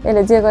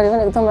यसले जे गरे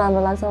पनि एकदम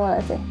राम्रो लाग्छ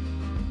मलाई चाहिँ।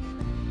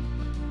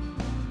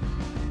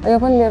 यो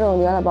पनि मेरो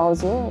हुनेवाला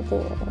भाउजू हो,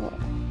 त्यही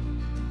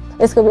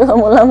भएर यसको बेला म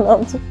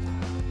लाउँछु।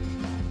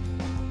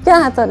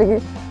 कहाँ छ कि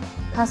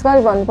खास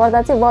गरी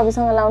भन्नुपर्दा चाहिँ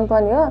बबीसँग लाउनु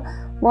पर्ने हो।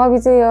 बबी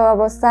चाहिँ यो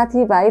अब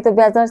साथीभाइ त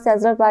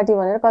ब्याचलर पार्टी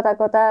भनेर कता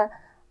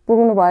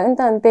पुग्नु भयो नि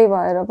त, अनि त्यही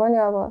भएर पनि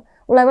अब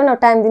उसलाई पनि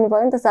टाइम दिनु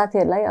पऱ्यो नि त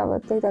साथीहरूलाई। अब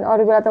त्यही त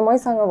अरू बेला त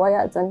मैसँग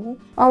भइहाल्छ नि।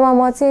 अब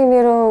म चाहिँ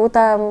मेरो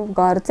उता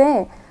घर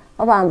चाहिँ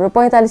अब हाम्रो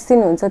 45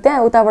 दिन हुन्छ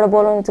त्यहाँ, उताबाट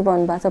बोलाउनु चाहिँ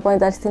भन्नुभएको छ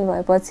 45 दिन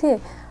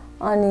भएपछि।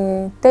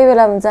 अनि त्यही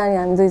बेलामा जाने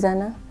हामी 2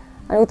 जना,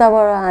 अनि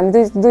उताबाट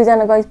हामी 2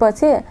 जना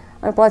गएपछि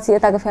अनि पछि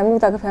यताको फ्यामिली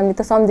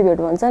त सम्धि भेट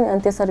भन्छ नि,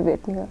 अनि त्यसरी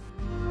भेट्ने हो।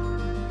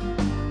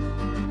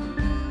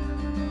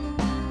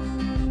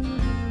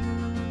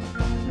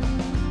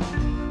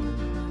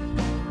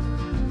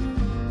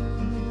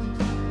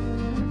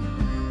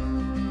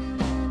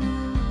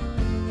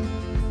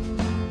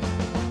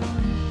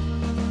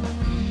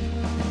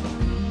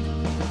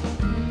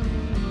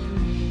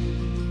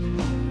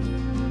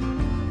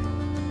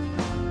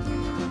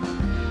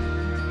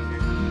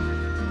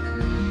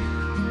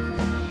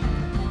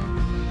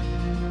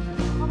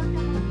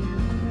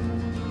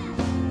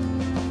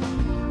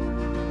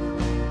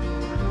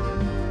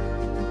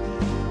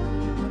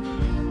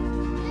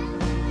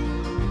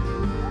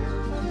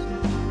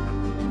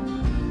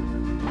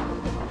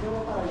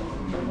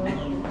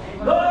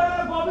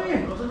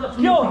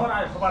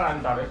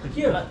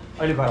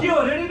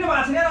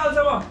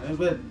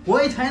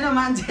 कोही छैन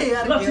मान्छे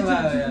यार, के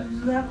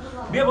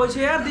भयो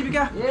भइसक्यो यार।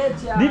 दीपिका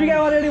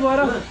रेडी भएर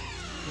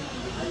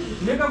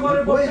मेकअप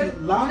गरेर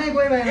लाउने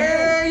कोही भएन। ए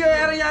यो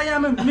यार या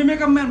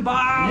मेकअप म्यान बा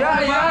या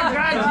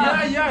guys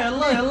yeah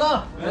hello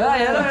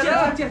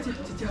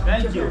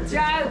thank you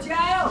चिया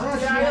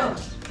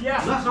ल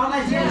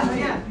सरलाई चिया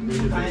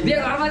बे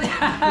घरमा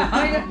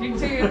हैन ठीक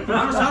छ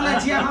हाम्रो सरलाई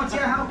चिया खाऊ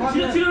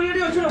छिटो रेडी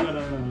हो छिटो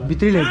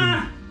भित्री ल्याइदिनु।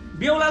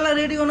 बेउलालाई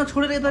रेडी गर्न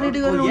छोडेर यता रेडी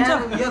गर्नु हुन्छ।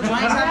 यो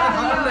ज्वाइँ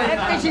साहब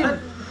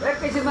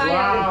एकैछिन आयो।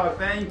 Wow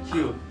thank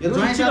you. यो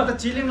ज्वाइँ साहब त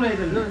चिलिम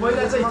ल्याइदिनु।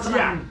 पहिला चाहिँ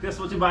चिया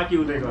त्यसपछि बाँकी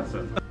हुँदै गर्छ।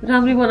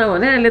 राम्री बना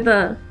भने अहिले त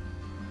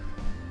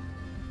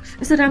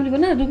यसो राम्री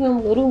बना।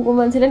 रुमको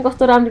मान्छेले नि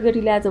कस्तो राम्री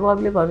गरी ल्याएछ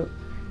बबीले भन्नु।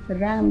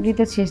 राम्री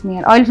त छेस नि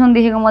यार, अहिलेसम्म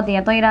देखेको म त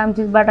यहाँ तै राम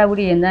चिज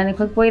बाटाबुडी हेर्न जाने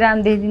खोइ कोही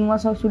राम देखिदिनु म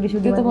सब सुडी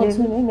त्यो त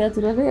भन्छु नि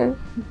नेचुरलै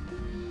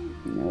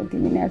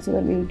तिमी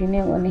नेचुरल ब्युटी नै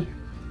हो नि।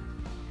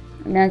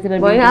 नेचुरल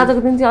भयो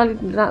आजको दिन चाहिँ अलिक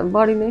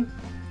बढी नै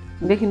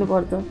देखिनु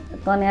पर्छ।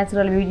 त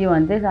नेचुरल ब्युटी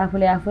भन्थेस्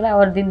आफूले आफूलाई,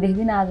 अरू दिन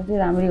देख्दिनँ, आज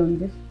चाहिँ राम्रै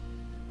हुन्थेस्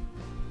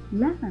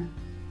ल।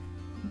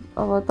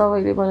 अब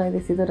तपाईँले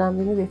बनाइदिएपछि त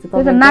राम्रो नै देख्छ।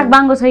 त्यो त नाक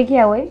बाङ्गो छ कि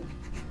हो है,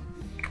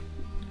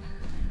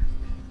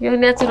 यो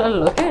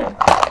नेचुरल हो के?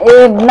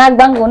 ए नाक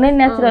बाङ्गो हुनै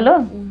नेचुरल हो।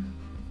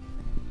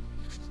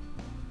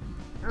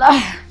 ल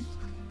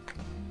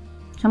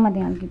समाति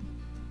हाल्के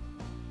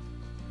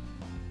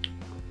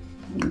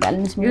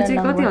यो चाहिँ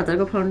कति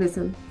हजारको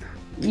फाउन्डेसन?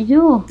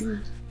 यो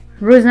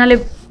रोजनाले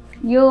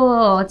यो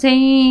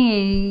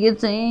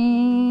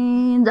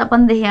चाहिँ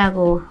जापानदेखि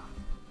आएको हो।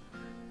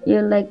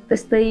 यो लाइक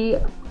त्यस्तै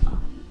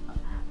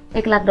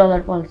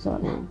 $1,00,000 पर्छ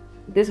होला।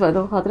 त्यसो भए त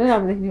खत्रै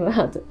राम्रो देख्ने भयो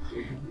आज।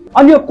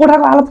 अनि यो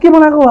कोठाको हालत के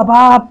बनाएको हो?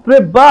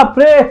 बाप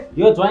रे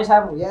यो ज्वाइँ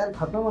साहब यार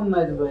खत्म मन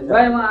नआइदिनु भयो।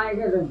 म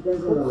आएकै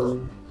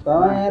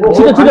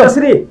छिटो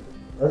श्री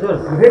हजुर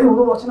रेडी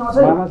हुनु पर्छ न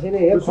अझै। मामासिरे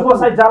एक सुपर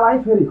साइज जाला है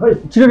फेरि खै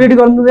छिटो रेडी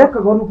गर्नु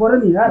पर्यो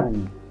नि यार।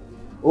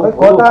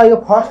 कता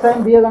यो फर्स्ट टाइम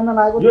बिहे गर्न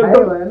लागेको यो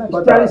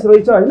एकदम स्टाइलिस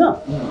रहेछ हैन।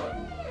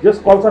 यस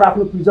कल्चर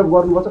आफ्नो प्रिजर्भ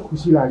गर्नुपर्छ,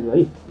 खुसी लाग्यो है।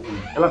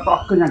 यसलाई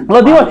टक्क जान्छ। ल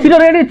दियो छिटो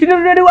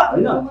रेडी वा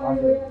हैन।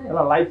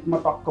 यसलाई लाइफमा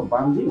टक्क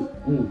बान्दिम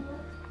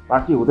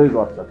बाँकी हुँदै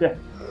गर्छ के।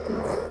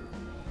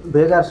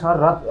 बेकार सर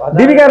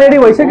दीपिका रेडी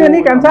भइसक्यो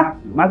नि कान्छा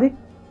माथि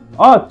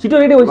छिटो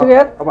रेडी भइसक्यो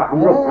यार अब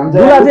हाम्रो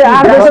दुला चाहिँ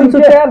 8 बजे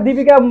सुत्छ यार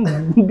दीपिका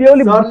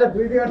बेउली सरले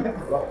भिडियो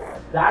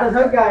जाडो छ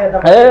क्या यता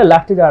ए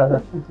लास्टै जाडो छ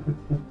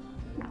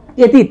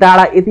यति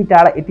टाढा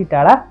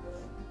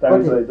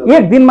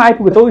एक दिनमा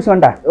आइपुग्यो 24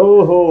 घण्टा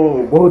ओहो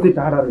बहुत ही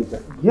टाढा रहेछ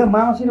यो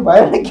मामासिरी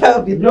भयो क्या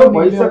भित्र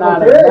भइसक्यो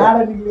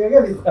डाँडा निक्लियो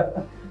क्या भित्र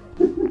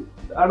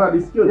डाँडा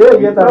निस्क्यो ए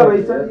यता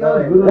रहेछ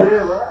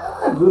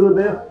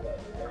गुरुदेव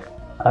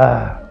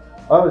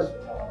अब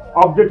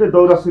अपडेट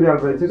दौरा सुरुवाल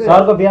रहेछ के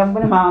सरको बिहामा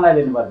पनि मामालाई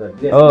लिनुपर्छ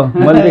हो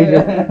मैले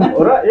देखेँ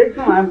हो र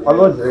एकदम आइ एम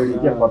अलवेज रेडी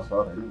के पर्छ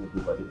हैन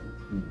यति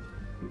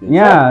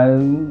यहाँ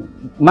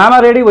मामा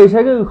रेडी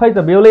भइसक्यो खै त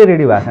बेउलै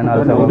रेडी भएको छैन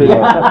अहिलेसम्म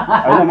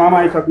हैन मामा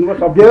आइसक्नु भयो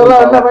सब बेउला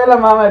भन्दा पहिला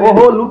मामा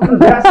ओहो लुक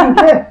ड्यासिङ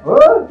के हो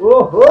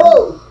ओहो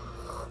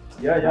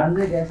या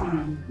अन्जे ड्यासिङ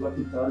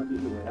लकी सर के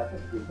भइराछ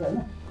हैन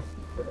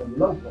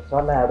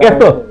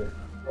यस्तो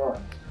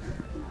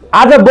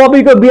आज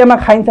बबीको बिहेमा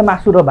खाइन्छ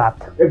मासु र भात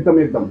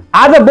एकदम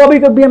आज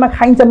बबीको बिहेमा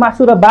खाइन्छ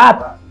मासु र भात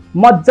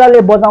मज्जाले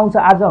बजाउँछ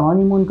आज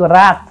हनीमुनको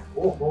रात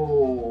ओहो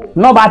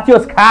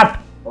नबाचियोस् खाट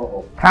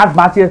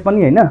बाचियोस् पनि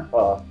हैन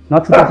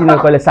नछुटा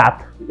तिनीहरु कहिले साथ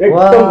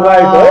एकदम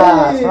राइट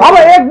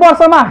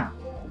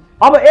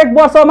अब एक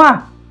वर्षमा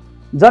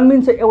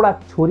जन्मिन्छ एउटा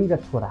छोरी र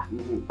छोरा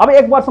अब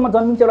एक वर्षमा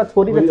जन्मिन्छ एउटा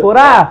छोरी र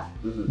छोरा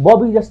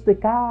बबी जस्तै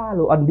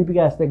कालो अनि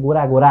दीपिका जस्तै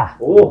गोरा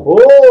ओहो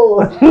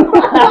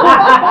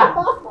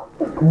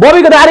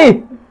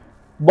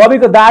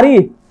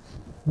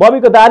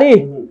बबीको दारी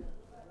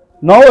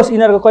नहोस्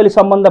यिनीहरूको कहिले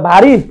सम्बन्ध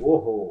भारी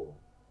ओहो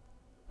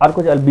अर्को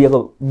चाहिँ अलि बिहेको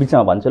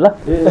बिचमा भन्छु ल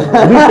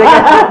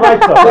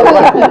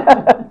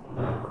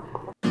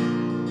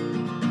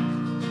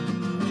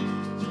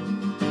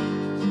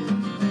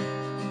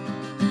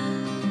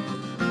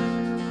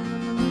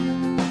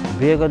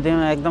बिहेको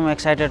दिनमा एकदम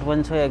एक्साइटेड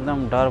पनि छु एकदम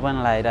डर पनि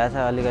लागिरहेछ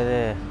अलिकति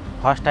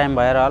फर्स्ट टाइम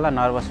भएर होला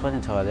नर्भस पनि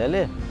छ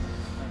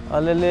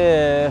अलिअलि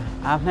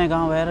आफ्नै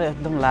गाउँ भएर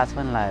एकदम लाज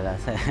पनि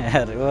लागिरहेछ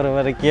यार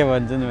वरपर के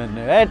भन्छु नि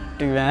भन्ने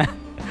हेटिमा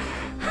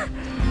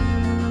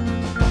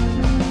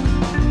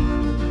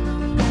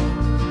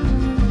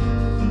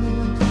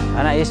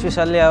होइन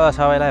स्पेसल्ली अब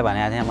सबैलाई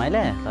भनेको थिएँ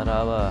मैले तर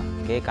अब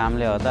केही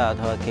कामले हो त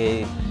अथवा केही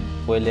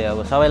कोहीले अब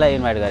सबैलाई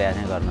इन्भाइट गरेको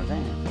थिएँ गर्नु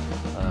चाहिँ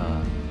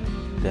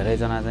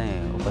धेरैजना चाहिँ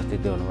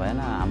उपस्थित हुनु भएन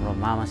हाम्रो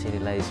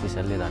मामाश्रीलाई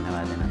स्पेसल्ली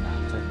धन्यवाद दिन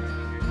चाहन्छु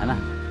हैन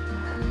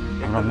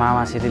हाम्रो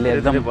मामाश्रीले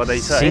एकदम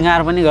सिंगार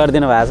पनि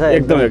गरिदिनु भएको छ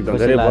एकदम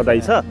धेरै बधाई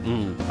छ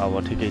अब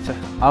ठिकै छ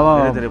अब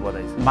धेरै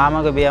बधाई छ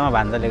मामाको बिहेमा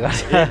भान्जाले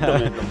गर्छ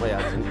एकदम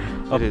भइहाल्छ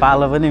अब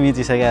पालो पनि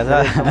मिचिसकेको छ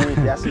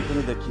प्यासी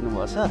पनि देखिनु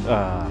भएछ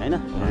हैन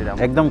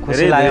एकदम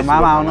खुसी लाग्यो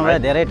मामा आउनु भयो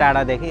धेरै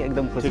टाढादेखि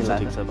एकदम खुसी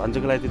लाग्छ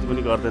भन्जुको लागि त्यति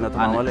पनि गर्दैन त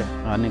मामाले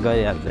अनि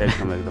गइहाल्छ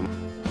एकदम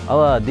अब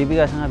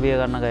दीपिकासँग बिहे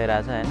गर्न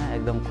गइरहेछ हैन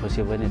एकदम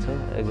खुसी पनि छु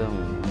एकदम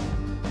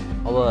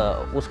अब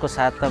उसको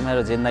साथ त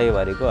मेरो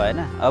जिन्दगीभरिको हैन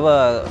अब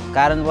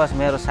कारणवश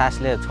मेरो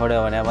सासले छोड्यो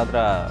भने मात्र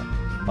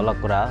अलग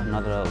कुरा हो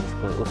नत्र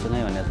उसको नै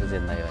भने जस्तो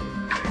जिन्दगीभरि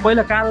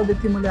पहिला कालो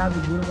देख्थेँ मैले आज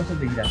गोरो कस्तो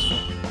देखिरहेको छु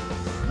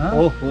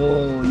ओहो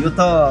यो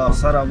त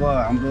सर अब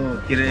हाम्रो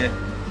के रे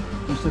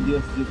पुष्प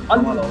दिवस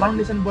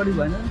फाउन्डेसन बढी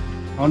भएन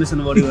फाउन्डेसन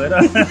बढी भएर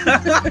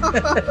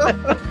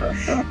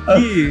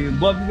कि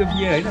बबीको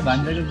बिहे होइन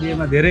भान्जाको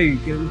बिहेमा धेरै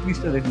के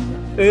उत्कृष्ट देखिन्छ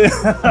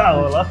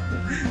होला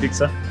ठिक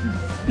छ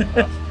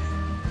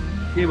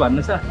के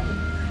भन्नु छ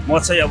म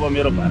चाहिँ अब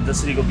मेरो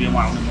भान्जाश्रीको बिहेमा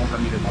आउने मौका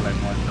मिल्यो मलाई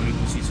म एकदमै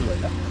खुसी छु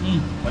होइन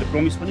मैले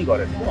प्रमिस पनि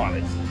गरेको थिएँ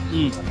उहाँलाई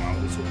म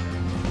आउँदैछु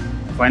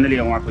फाइनली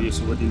उहाँको यो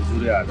शुभ दिन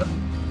जुर्यो आज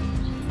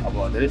अब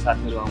धेरै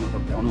साथीहरू आउनु त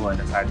भ्याउनु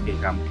भएन सायद केही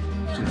काम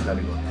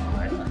सिलसिलाले गर्नु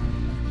होइन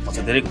म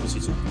चाहिँ धेरै खुसी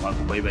छु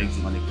उहाँको वैवाहिक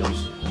जीवन एकदम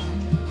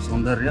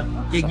सौन्दर्य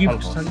के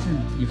गिफ्ट छ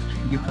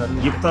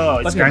गिफ्ट त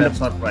it's kind of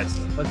surprise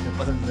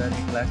 50,000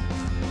 1 lakh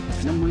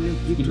हैन मैले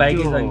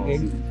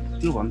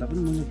त्योभन्दा पनि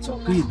मैले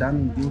चक्कै दान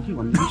दिउँ कि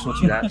भन्ने पनि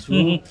सोचिरहेको छु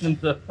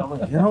अब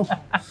हेरौँ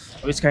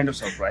अब इट्स काइन्ड अफ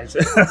सरप्राइज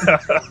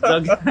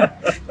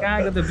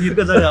कहाँको त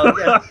भिरको जग्गा हो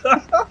क्या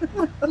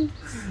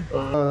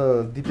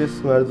दिपेश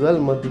कुमार जुवाल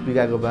म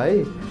दीपिकाको भाइ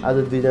आज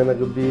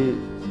दुईजनाको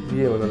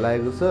बिहे हुन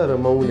लागेको छ र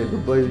म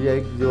उनीहरूको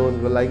वैवाहिक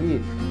जीवनको लागि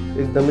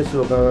एकदमै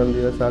शुभकामना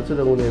दिन चाहन्छु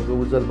र उनीहरूको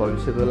उज्जवल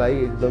भविष्यको लागि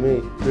एकदमै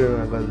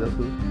प्रेरणा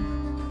गर्दछु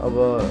अब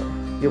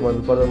के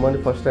भन्नुपर्दा म नि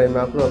फर्स्ट टाइम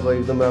आएको अब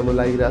एकदम राम्रो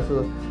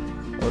लागिरहेको छ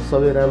अब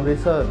सबै राम्रै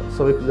छ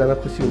सबैजना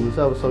खुसी हुनुहुन्छ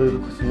अब सबैको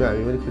खुसीमा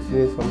हामी पनि खुसी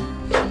नै छौँ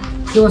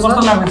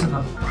कस्तो लाग्छ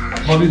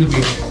बबीको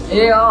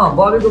बिहे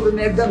बबीको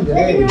बिहेमा एकदम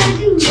धेरै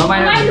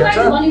रमाइलो भइरहेछ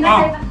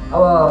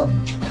अब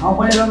ठाउँ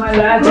पनि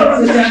रमाइलो लाग्यो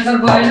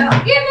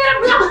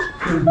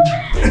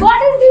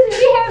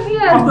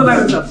कस्तो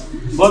लाग्छ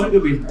बबीको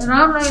बिहे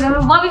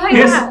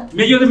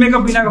यो त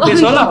मेकअप बिनाको फेस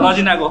हो ल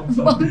रजिनाको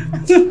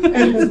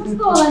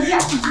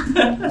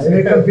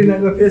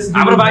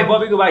हाम्रो भाइ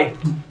बबीको भाइ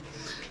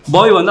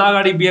बबी भन्दा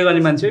अगाडि बिहे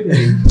गर्ने मान्छे है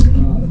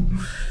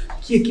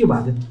फेरि के भएको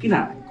थियो किन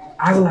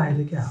आगो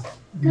लागेको क्या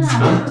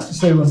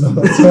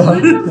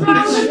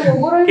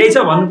केही छ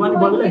भन्नु पर्ने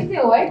बबीलाई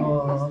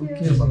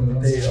के भन्नु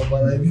त्यही अब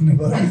बधाई दिनु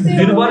पर्यो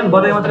दिनु पर्यो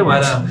बधाई मात्रै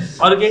भएर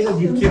अरू केही छ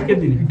गिफ्ट के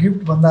दिने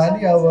गिफ्ट भन्दा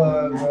नि अब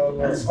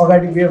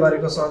अगाडि बिहे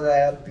गरेको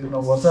सजाय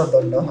तिर्नुपर्छ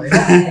दण्ड होइन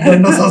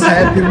दण्ड सजाय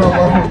तिर्नु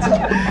पर्छ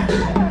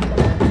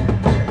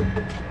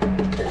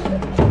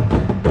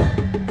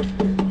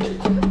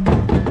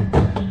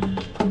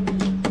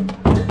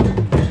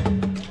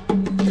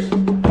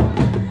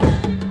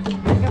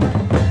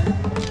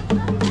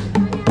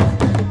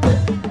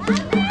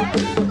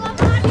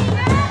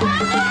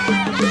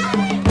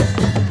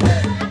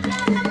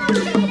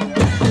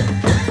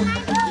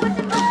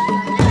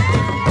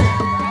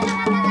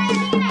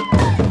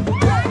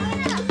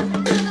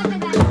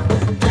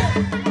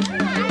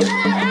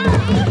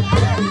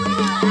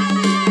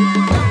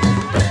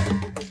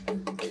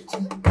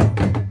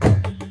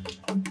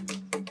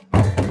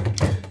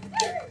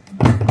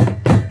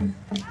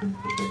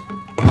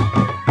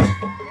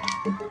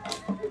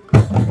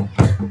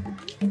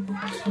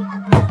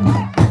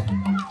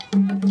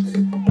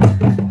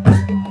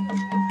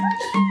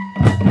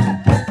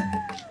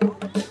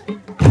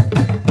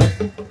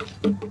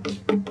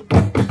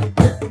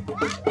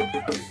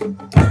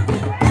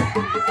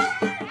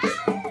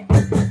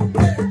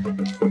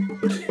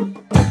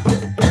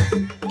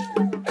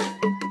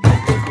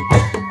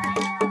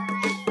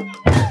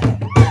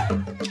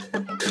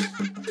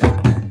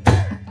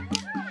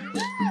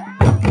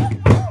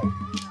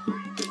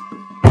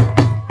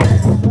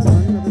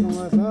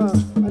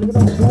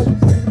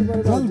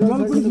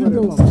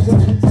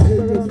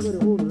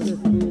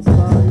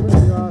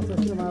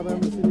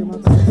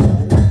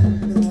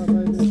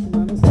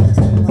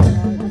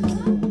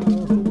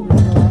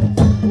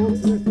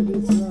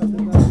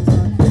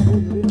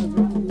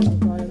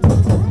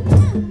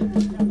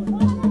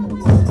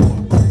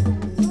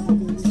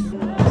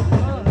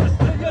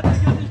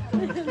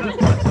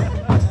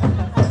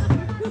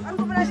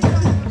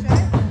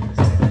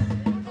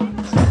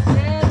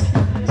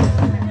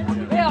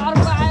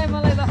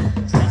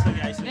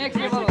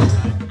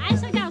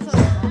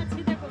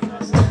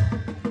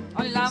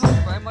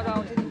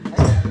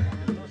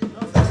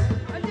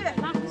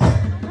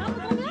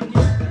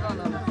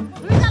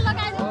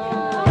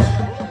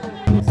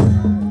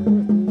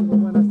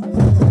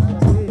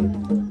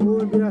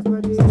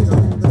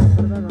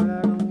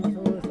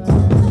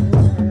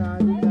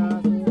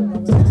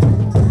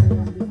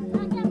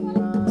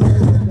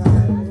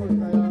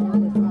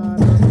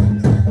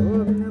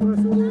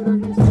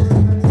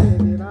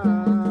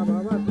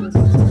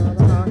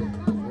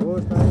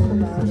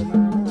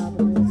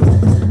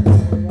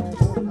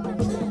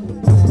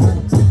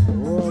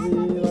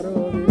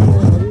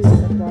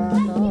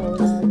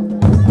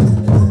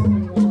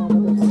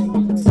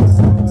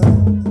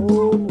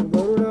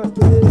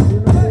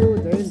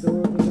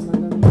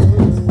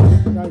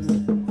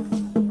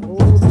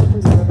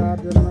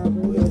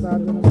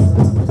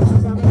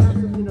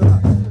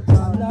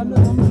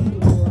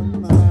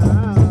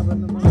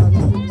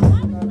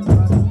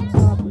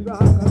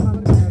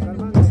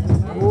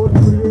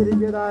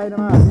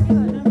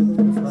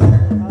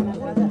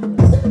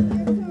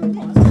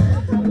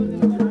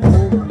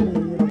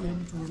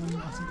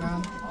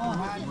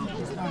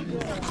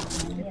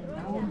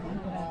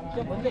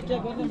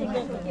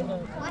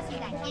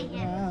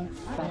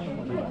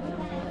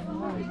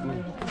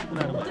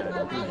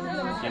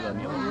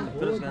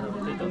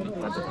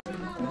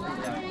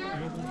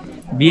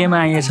बिहेमा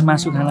आइएछ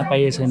मासु खान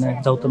पाइए छैन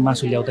गौतम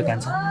मासु ल्याउ त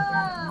कान्छ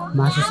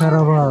मासु सर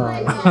अब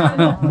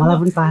मलाई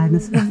पनि पाएन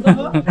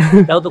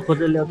ल्याउ त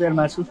खोजेर ल्याउ त यार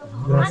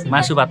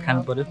मासु भात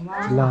खानु पर्यो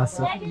ल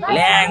सर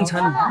ल्याङ छ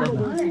नि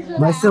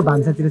म यसो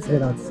भान्सातिर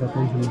छिरेर आउँछु sir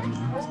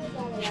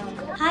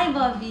Hi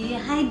Bobby,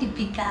 hi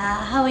Deepika,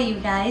 how are you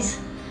guys?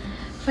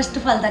 First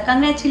of all,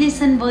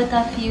 congratulations both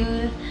of you.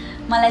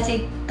 मलाई चाहिँ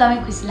एकदमै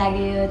खुसी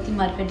लाग्यो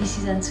तिमीहरूको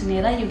डिसिजन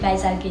सुनेर you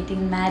guys are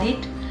getting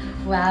married.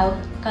 Wow,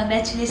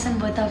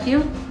 congratulations both of you.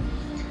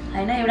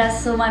 हैन एउटा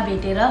सोमा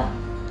भेटेर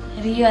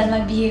रियलमा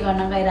बिहे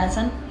गर्न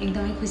गइराछन्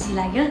एकदमै खुसी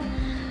लाग्यो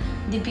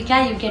Deepika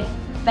you get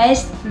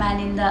best man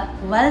in the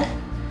world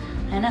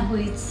हैन who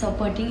is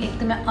supporting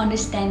एकदमै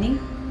understanding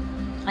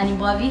अनि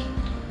Bobby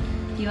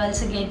you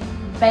also get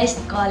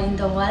best girl in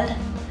the world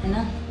हैन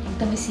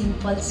एकदमै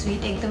सिम्पल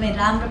स्वीट एकदमै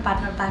राम्रो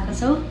पार्टनर पाएको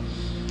छौ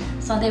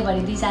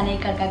सधैँभरि दुईजना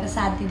एकअर्काको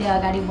साथ दिँदै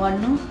अगाडि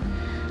बढ्नु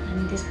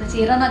अनि त्यसपछि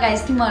हेर न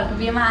गाइस तिमीहरूको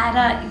बिहेमा आएर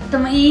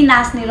एकदमै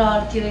नाच्ने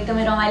रहर थियो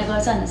एकदमै रमाइलो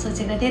गर्छ भनेर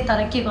सोचेको थिएँ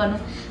तर के गर्नु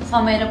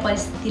समय र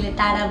परिस्थितिले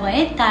टाढा भए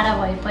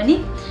पनि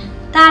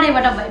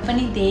टाढेबाट भए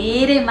पनि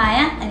धेरै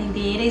माया अनि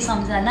धेरै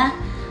सम्झना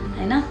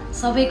हैन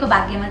सबैको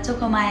भाग्यमा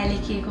चोखो माया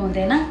लेखिएको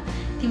हुँदैन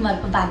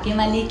तिमीहरूको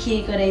भाग्यमा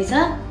लेखिएको रहेछ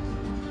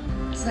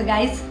सो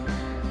गाइस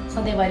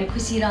सधैँभरि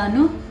खुसी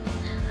रहनु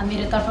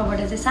मेरो तर्फबाट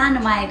चाहिँ सानो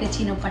मायाको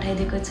चिनो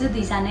पठाइदिएको छु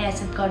दुईजना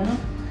एक्सेप्ट गर्नु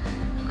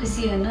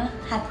खुसी हुनु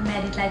happy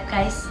married life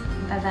guys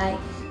by by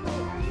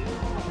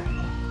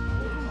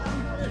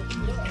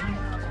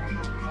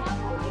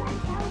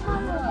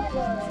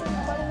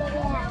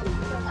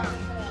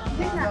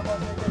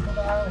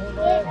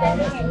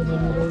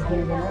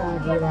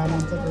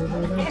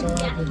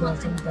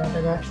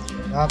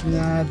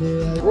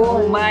oh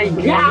my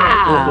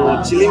God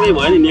चिलिङै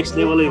भयो नि नेक्स्ट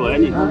लेभलै भयो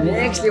नि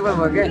नेक्स्ट लेभल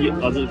भयो के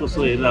हजुरको सो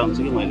हेरेर हुन्छ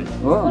कि मैले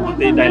हो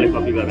त्यही डायलग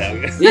कपी गरेर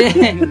आएको ए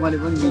मैले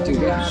पनि मिटिङ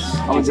के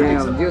अब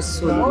त्यो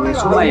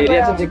सोमा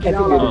हेरेर चाहिँ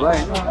देखेको थियो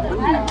भयो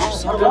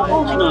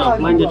किन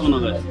माइन्डेड हुन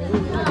गयो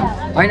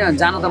हैन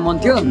जान त मन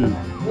थियो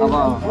अब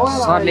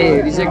सरले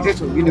रिजेक्टेड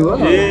ठोकिनु हो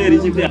ए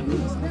रिजेक्टेड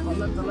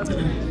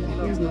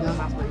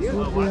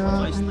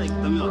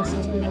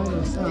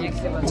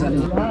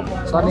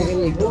सरले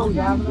पनि एकदम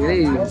धेरै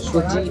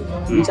सोची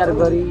विचार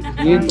गरी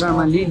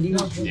नियन्त्रणमा लिई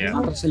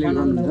मात्र सेलेक्ट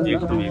गर्नुहुन्छ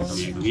एकदम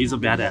हिज अ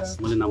ब्याडएस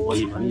मैले नाम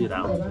पनि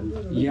भनिरहेको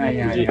या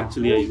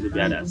एक्चुअली हिज अ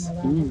ब्याडएस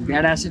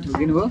ब्याडएस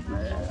ठोकिनु हो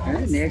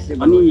नेक्स्ट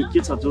लेभल अनि के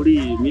छ जोडी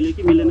मिले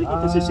कि मिलेन कि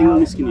त्यसै सिंगल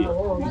निस्किने हो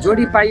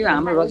जोडी पाइयो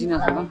हाम्रो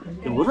रचिनासँग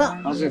हो र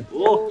हजुर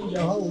ओ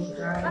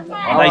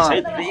बधाई छ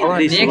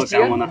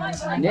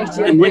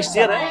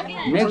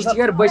नेक्स्ट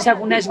इयर वैशाख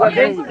 19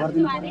 गते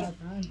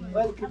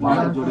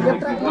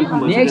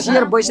नेक्स्ट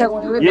इयर वैशाख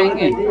 19 गते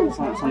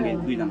सँगै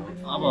दुईजना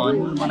अब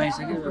हनीमुन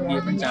बनाइसक्यो बिहे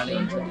पनि चाँडै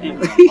हुन्छ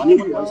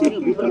हनीमुन भइसक्यो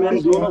बिफोर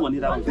म्यारेज गर्नु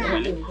भनिरहेको हुन्छ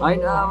मैले हैन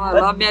अब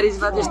लभ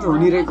म्यारेजमा त्यस्तो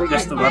हुने रहेछ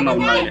त्यस्तो गर्न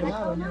हुन्न अहिले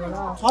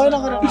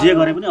जे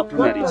गरे पनि आफ्टर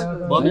म्यारेज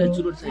बबिया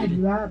चुरोट छ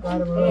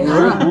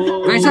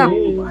रहेछ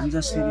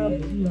भान्जा श्री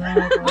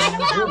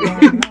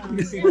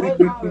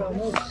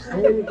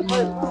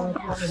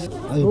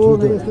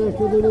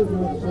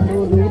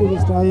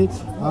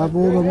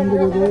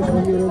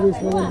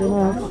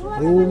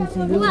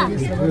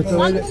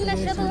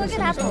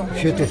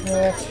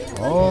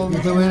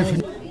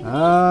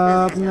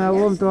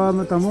ओम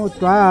तमो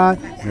त्वा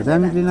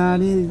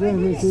धनपिनानि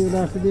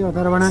श्री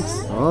अथर्वण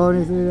ओम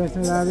श्री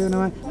वैष्णवदेव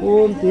नमः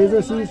ओम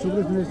तेजस्वी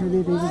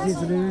सुकृष्णदेव तेजस्वी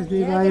सुरेश्वरी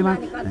वायुमा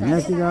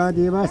नमस्ते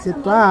देवास्य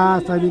त्वा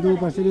सवितु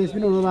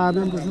पशुरेस्मिन्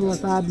उर्वादं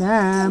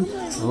प्रश्नवस्ताभ्याम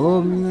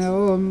ओम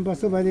ओम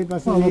पशुपति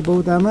पशु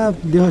बौद्धामा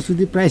देह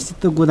शुद्धि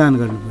प्रायश्चित्त गोदान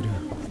गर्नु पर्यो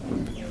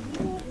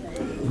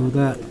बौद्ध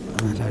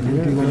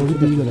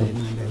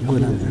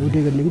रोटे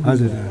गर्ने कि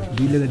हजुर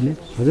दुईले गर्ने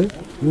हजुर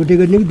रोटे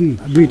गर्ने कि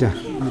दुईटा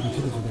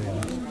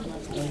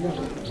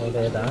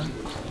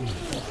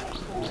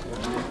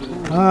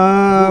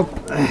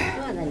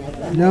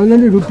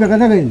नानी रुपियाँ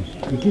कता गइन्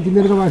कि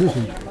तिमीहरूको बाटो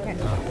छु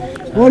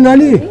ओ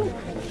नानी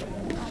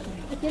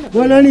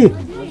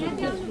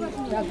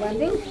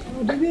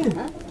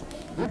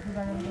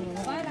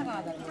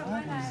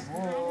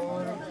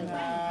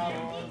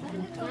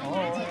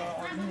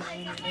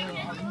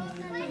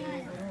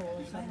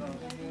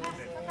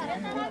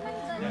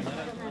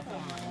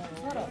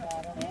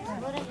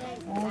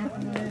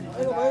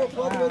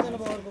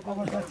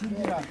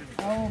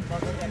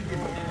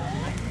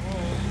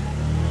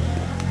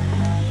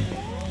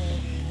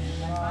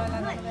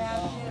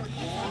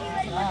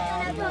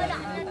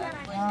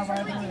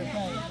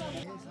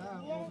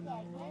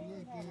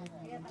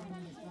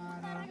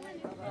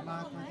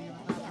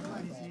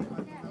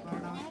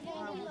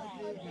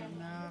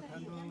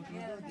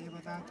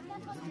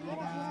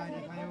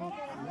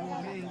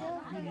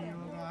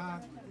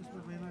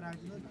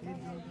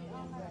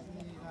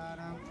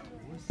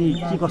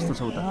के कस्तो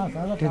छ उता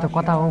त्यो त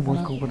कता हो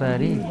भोजको उता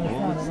अरे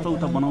जस्तो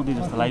उता बनाउँदै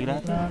जस्तो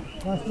लागिरहेको थियो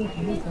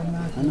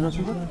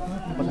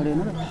पछाडि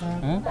होइन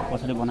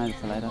पछाडि बनाए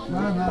जस्तो लागिरहेको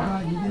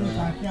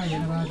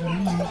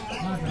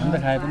अन्त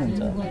खाए पनि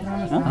हुन्छ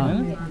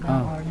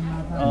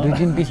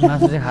 2-3 पिस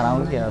मासु चाहिँ खाएर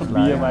आउँछ क्या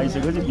बिहे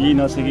भइसकेपछि बिहे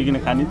नसकिकन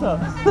खाने त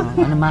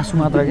अनि मासु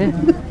मात्र के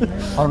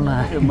अरू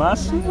नखाए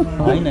मासु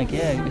होइन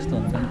क्या यस्तो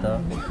हुन्छ नि त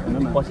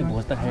पछि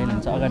भोज त खाइहाल्यो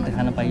हुन्छ अगाडि त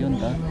खान पाइयो नि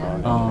त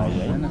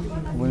होइन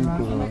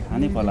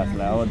खानै पर्ला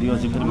अब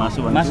दिवसी फेरि मासु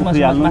मासु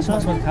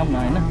खाऊँ न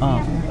होइन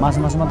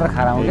मासु मात्र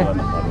खाएर आउँ क्या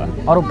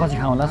अरू पछि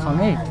खाउँला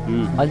सँगै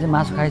अहिले चाहिँ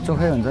मासु खाए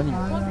चोखै हुन्छ नि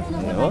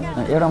हो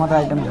एउटा मात्र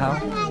आइटम खाऊ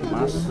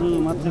मासु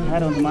मात्रै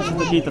खाएर हुन्छ मासु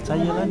त केही त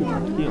चाहिएला नि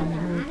के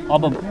हो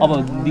अब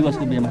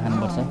दिवसको बिहेमा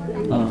खानुपर्छ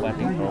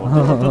पार्टी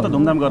त्यो त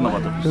धुमधाम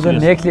गर्नुपर्छ त्यो त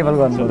नेक्स्ट लेभल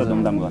गर्नु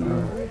धुमधाम गर्नु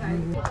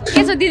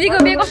के छ दिदीको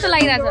बिहे कस्तो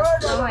लागिरहेछ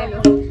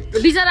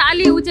बिचरा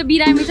अलि ऊ चाहिँ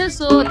बिरामी छ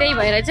सो त्यही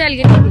भएर चाहिँ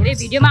अलिकति धेरै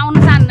भिडियोमा आउनु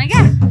चाहन्न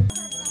क्या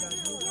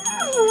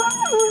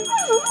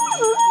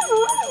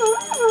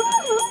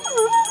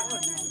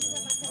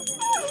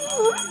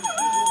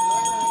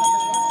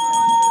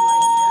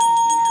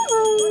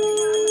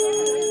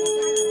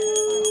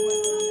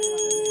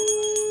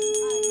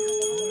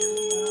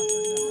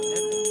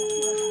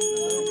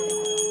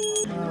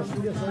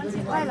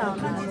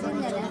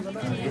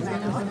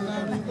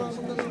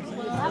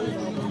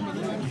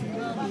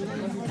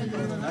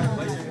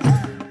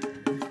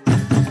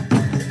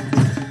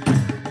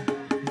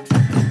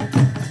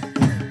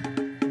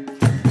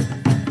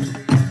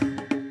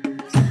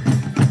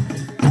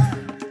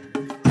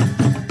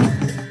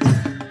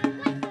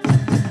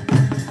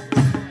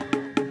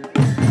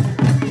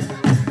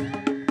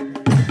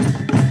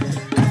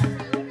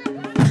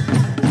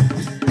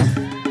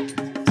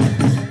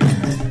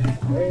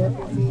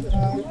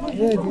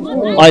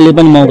अहिले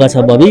पनि मौका छ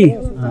बबी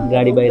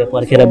गाडी बाहिर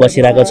पर्खेर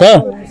बसिरहेको छ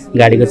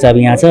गाडीको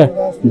चाबी यहाँ छ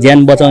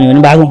ज्यान बचाउने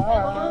भने भागौँ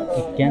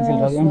क्यान्सल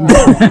सक्यौँ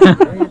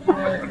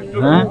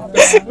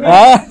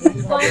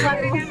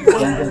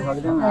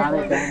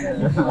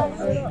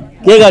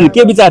के गर्ने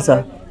के विचार छ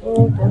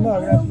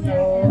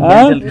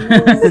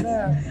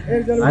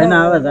होइन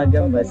अब जग्गा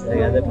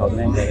बसिसकेको चाहिँ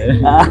ठग्नै गरेर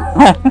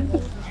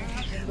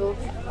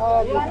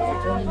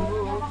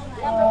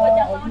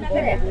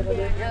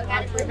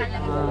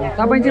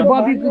तपाईँ चाहिँ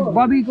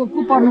बबीको को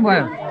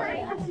पर्नुभयो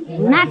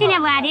नातिने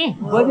बुहारी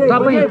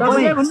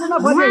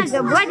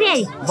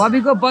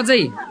बबीको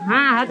बजै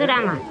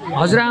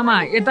हजुरआमा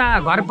यता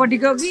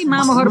घरपट्टिको कि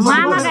मामा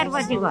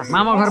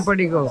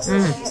घरपट्टिको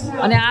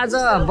अनि आज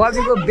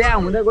बबीको बिहा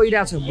हुँदै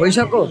गइरहेछ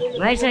भइसक्यो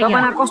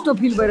तपाईँलाई कस्तो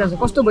फिल भइरहेछ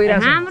कस्तो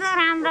भइरहेछ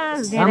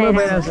राम्रो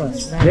भइरहेछ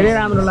धेरै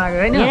राम्रो लाग्यो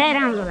होइन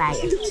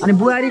अनि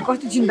बुहारी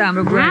कस्तो चिन्ता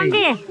हाम्रो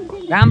बुहारी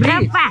राम्री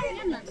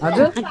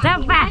हजुर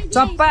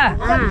चप्पा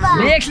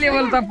नेक्स्ट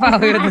लेभल चप्पा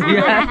हो यो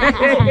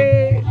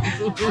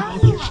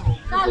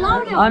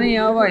अनि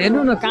अब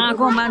हेर्नु न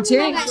कहाँको मान्छे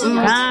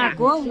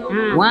कहाँको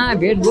उहाँ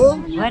भेट भयो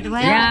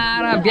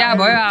यहाँ बिहा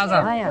भयो आज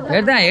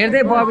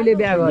हेर्दै बबीले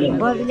बिहा गर्यो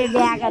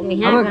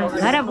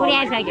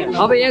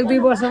अब 1-2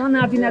 वर्षमा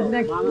नाति नातिना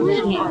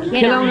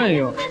खेलाउन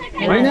हो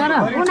होइन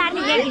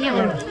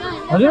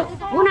हजुर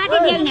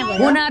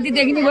ऊ नाति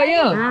देख्ने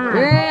भयो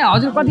ए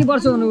हजुर कति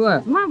वर्ष हुनुभयो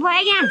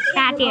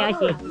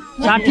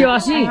 60-80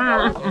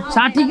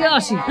 60 कि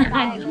 80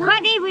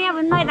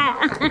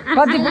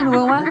 कति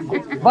पुग्नुभयो उहाँ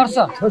वर्ष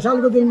 6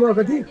 सालको दिनुभयो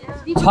कति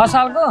 6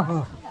 सालको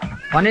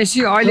भनेपछि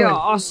अहिले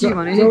 80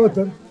 भनेपछि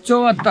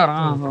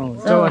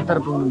 74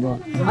 पुग्नुभयो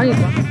अनि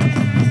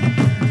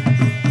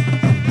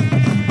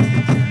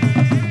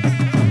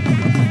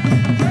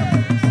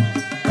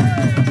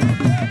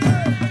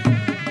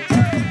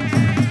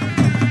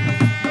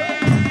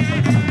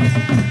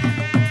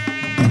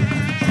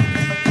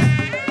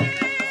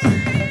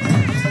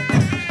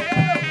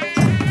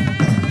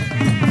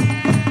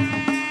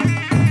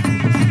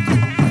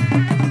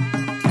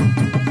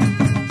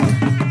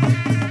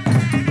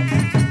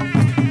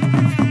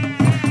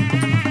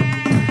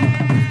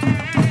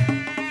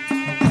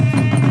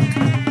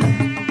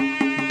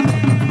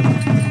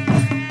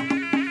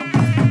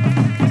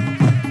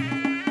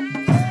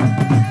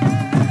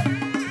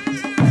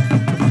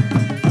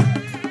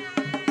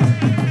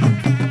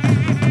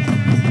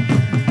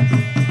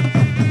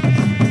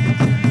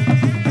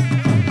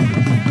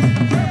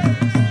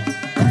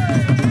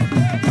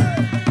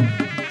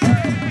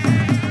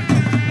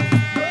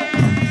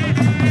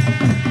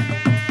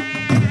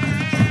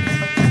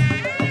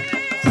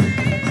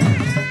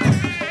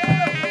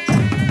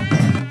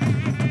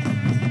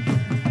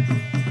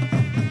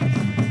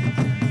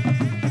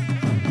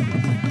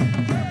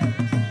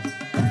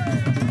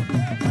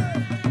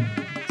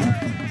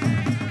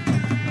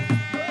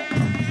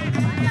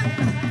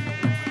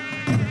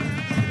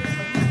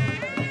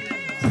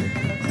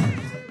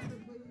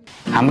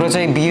हाम्रो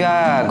चाहिँ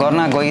विवाह गर्न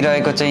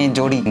गइरहेको चाहिँ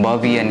जोडी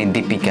बबी अनि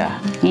दीपिका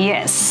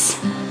यस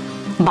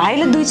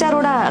भाइले 2-4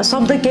 वटा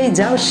शब्द केही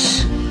जाओस्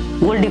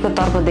गोल्डीको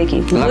तर्फदेखि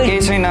ल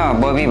केही छैन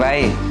बबी भाइ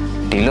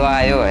ढिलो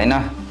आयो हैन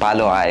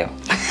पालो आयो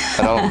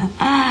र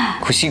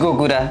खुसीको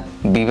कुरा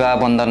विवाह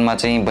बन्धनमा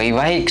चाहिँ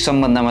वैवाहिक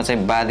सम्बन्धमा चाहिँ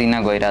बाँधिन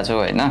गइराछौ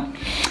हैन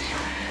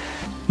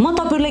म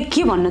तपाईहरुलाई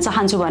के भन्न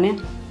चाहन्छु भने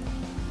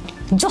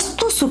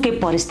जस्तो सुकै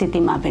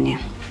परिस्थितिमा पनि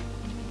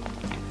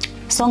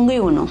सँगै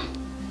हुनु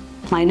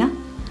हैन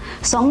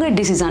सँगै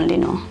डिसिजन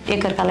लिनु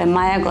एकअर्कालाई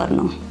माया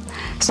गर्नु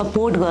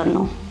सपोर्ट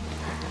गर्नु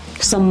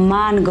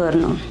सम्मान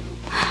गर्नु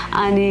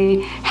अनि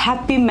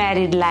happy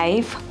married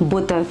life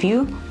both of you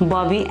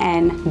Bobby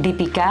and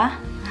Deepika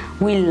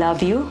we love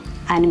you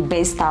and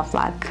best of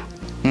lock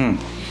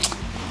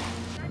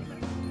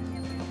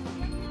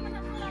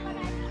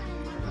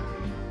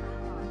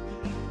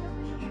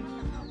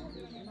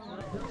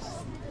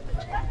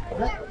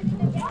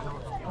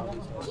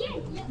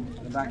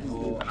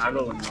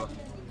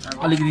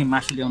अलिकति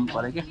मासु ल्याउनु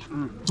पर्यो क्या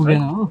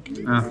पुगेन हो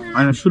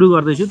होइन सुरु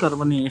गर्दैछु तर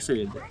पनि यसो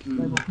हेर्दै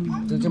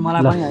त्यो चाहिँ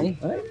मलाई पनि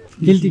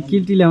है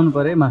किल्टी ल्याउनु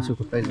पर्यो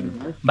मासुको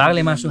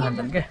बाघले मासु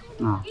खान्छन् क्या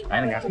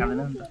होइन घाँस खाँदैन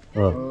नि त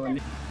हो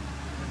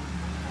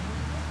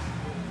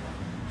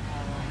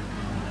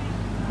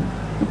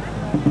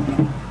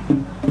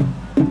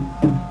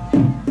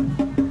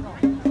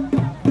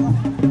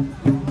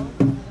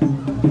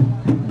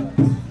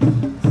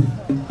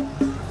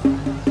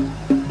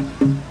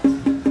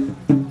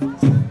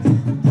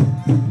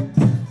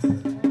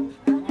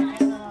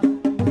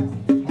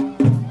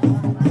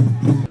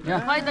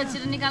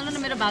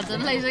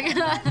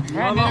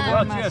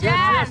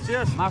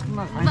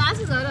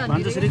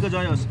भान्जश्रीको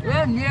जय होस् ए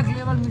नेक्स्ट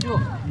लेभल मिठो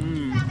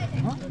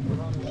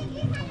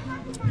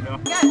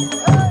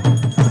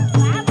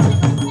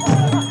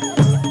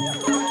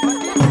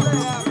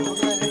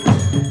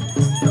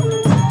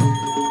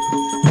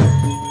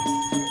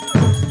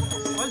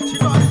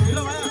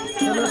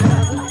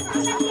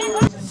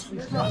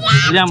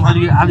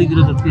आधी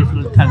किलो त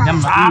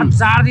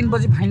 4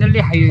 दिनपछि फाइनल्ली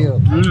खाइयो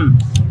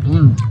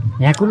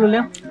यहाँ कुल्लो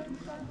ल्याऊ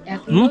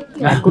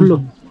यहाँ कुल्लो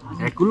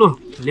हेकुलो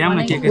ल्याउन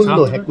के छ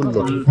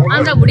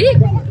आन्द्रा बुढी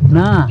न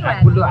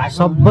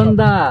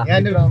सबभन्दा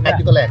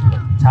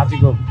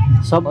छातीको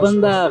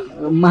सबभन्दा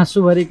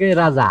मासुभरिकै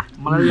राजा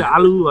मलाई यो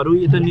आलुहरू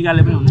यता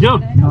निकाले पनि हुन्थ्यो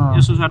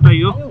यसो सट्टा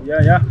यो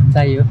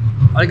चाहियो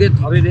अलिकति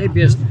थपिदिए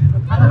बेस्ट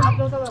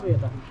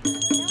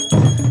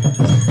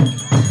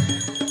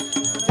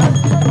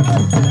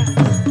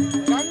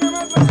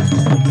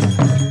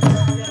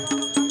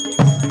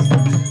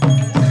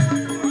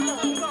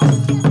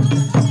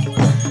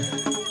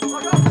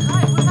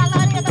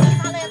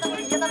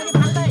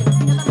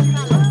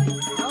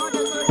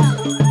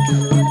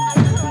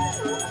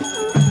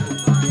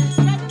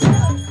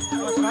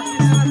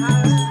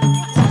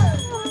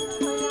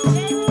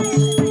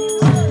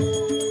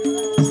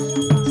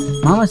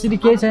मामासिरी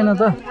केही छैन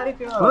त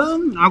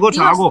आगो छ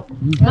आगो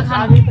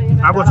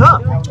छ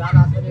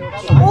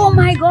ओ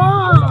माय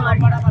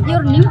गॉड यो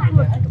न्यू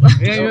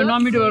यो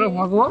नमिठो भएर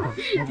खुवाएको हो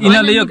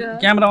यिनीहरूले यो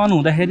क्यामेरा अन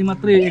हुँदाखेरि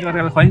मात्रै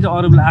एकअर्कालाई खुवाइन्छ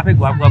अरूले आफै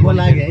खुवाएको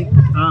लाग्यो है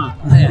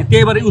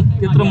त्यही भएर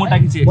त्यत्रो मोटा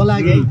कि चाहिँ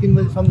लाग्यो है 3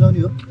 बजे सम्झाउने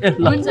हो ए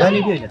ल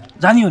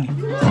जानी हो नि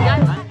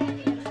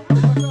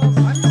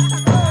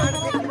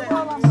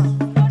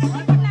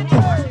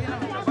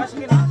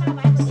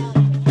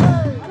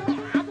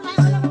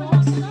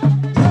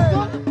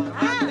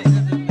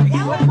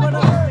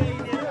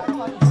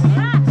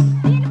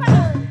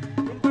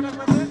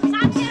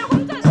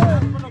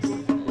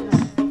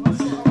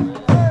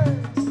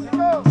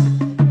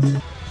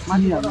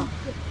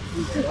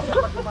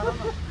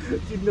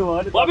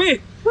बबी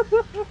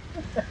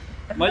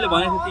मैले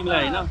भनेको थिएँ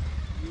तिमीलाई होइन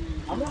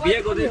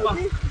बिहेको दिनमा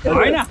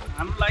होइन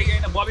हाम्रो लागि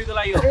होइन बबीको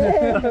लागि हो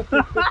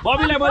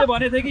बबीलाई मैले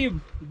भनेको थिएँ कि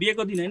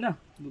बिहेको दिन होइन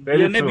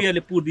बिहे नै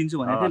बिहेले पुर दिन्छु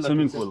भनेको थिएँ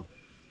स्विमिङ पुल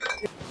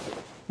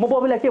म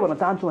बबीलाई के भन्न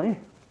चाहन्छु भने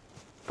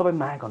तपाईँ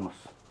माया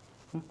गर्नुहोस्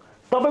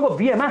तपाईँको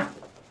बिहेमा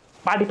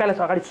पार्टी प्यालेस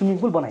अगाडि स्विमिङ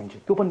पुल बनाइन्छ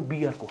त्यो पनि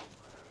बियरको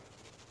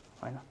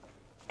होइन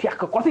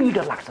ठ्याक्क कति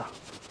लिटर लाग्छ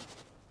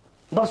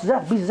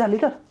 10,000 20,000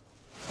 लिटर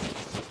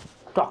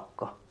टक्क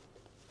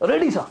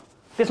रेडी छ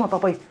त्यसमा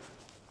तपाईँ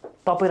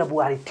र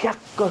बुहारी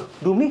ठ्याक्क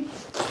डुब्ने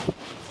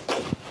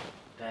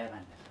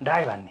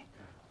ड्राई भान्ने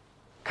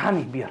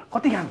खाने बियर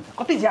कति खानुहुन्छ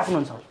कति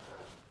ज्याप्नुहुन्छ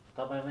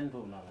तपाईँ पनि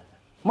डुब्नु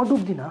म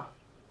डुब्दिनँ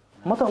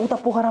म त उता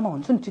पोखरामा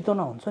हुन्छु नि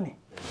चितवनमा हुन्छु नि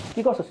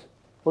के कसो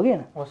हो कि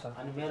होइन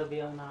अनि मेरो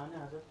बिहेमा आउने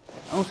आज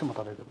आउँछु म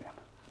तपाईँको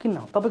बिहेमा किन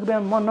तपाईँको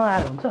बिहेमा म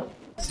नआएर हुन्छ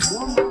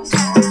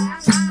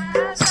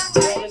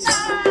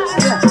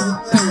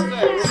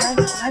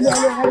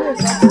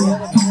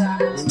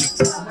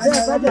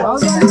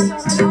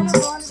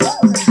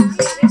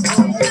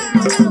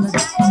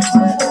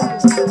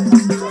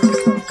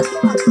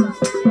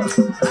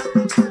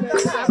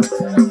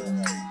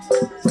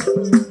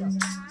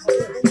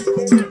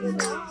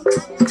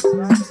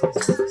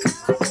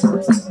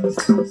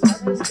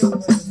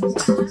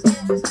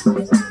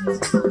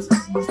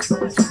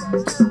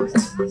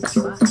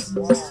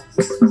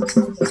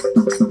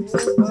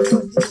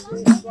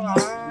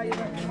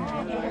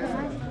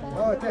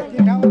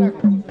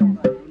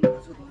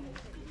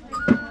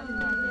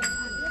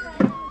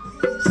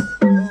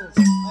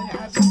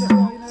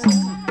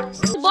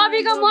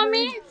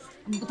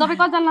तपाईँ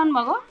कता लानु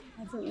भएको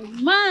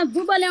म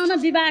दुबो ल्याउन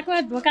विवाहको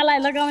ढोकालाई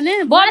लगाउने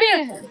बबी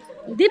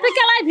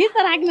दीपिकालाई भित्र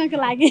राख्नको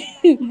लागि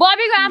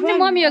बबीको आफ्नै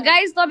मम्मी हो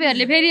गाइस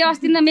तपाईहरुले फेरि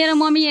अस्ति न मेरो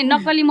मम्मी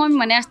नक्कली मम्मी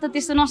भने जस्तो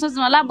त्यस्तो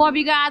नसोच्नु होला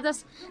बबीको आज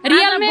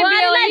रियलमै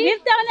बिहेलाई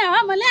भित्याउने हो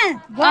मैले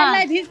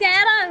बुहारीलाई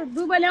भित्याएर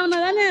दुबो ल्याउन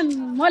जाने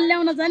मल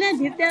ल्याउन जाने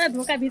भित्याएर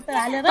ढोका भित्र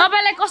हालेर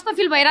तपाईलाई कस्तो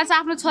फिल भइराछ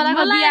आफ्नो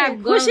छोराको बिहे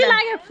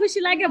खुसी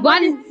लाग्यो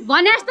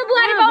भने जस्तो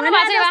बुहारी पाउनु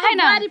भएको छ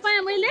हैन बुहारी पाए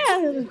मैले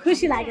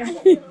खुसी लाग्यो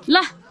ल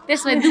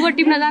त्यसै दुबो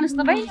टिप्न जानुस्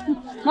तपाई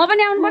म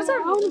पनि आउनु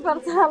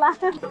पर्छ होला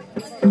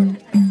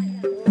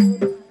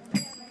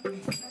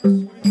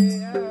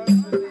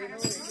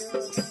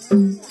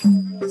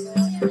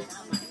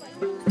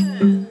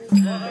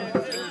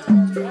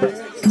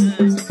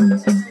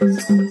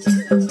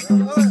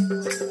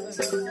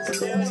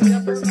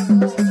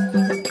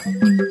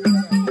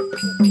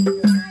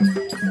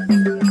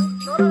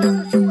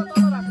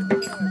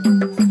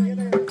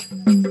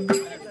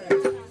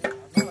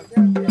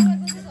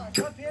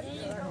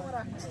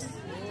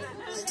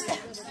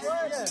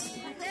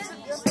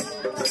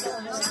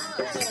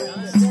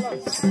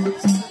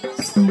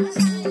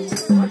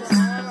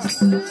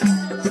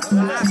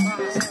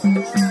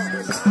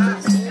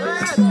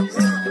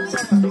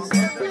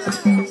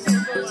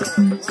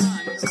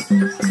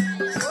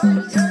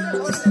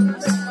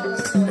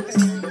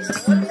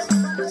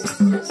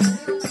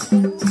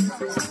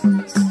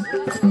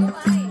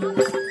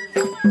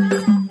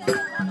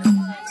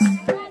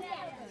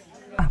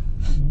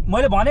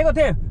मैले भनेको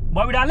थिएँ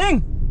बबी डार्लिङ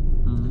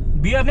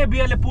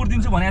बियरले पुर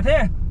दिन्छु भनेको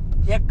थिएँ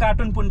 1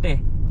 कार्टुन पुन्टे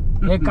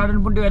 1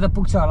 कार्टुन पुन्टे त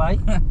पुग्छ होला है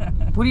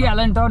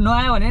पुरिहाल्यो नि त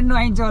नआयो भने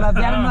नुहाइन्छ होला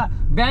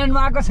बिहान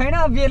नुहाएको छैन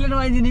बियरले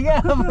नुहाइदिने क्या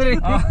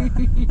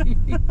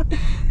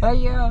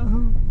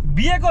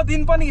बिहेको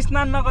दिन पनि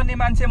स्नान नगर्ने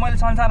मान्छे मैले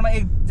संसारमा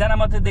एकजना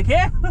मात्रै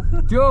देखेँ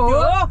त्यो हो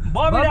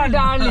बबी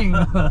डार्लिङ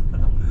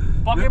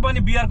पक्कै पनि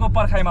बियरको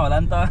पर्खाइमा होला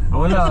नि त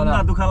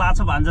होला दुःख लाग्छ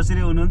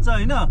भान्जसरी हुनुहुन्छ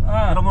हैन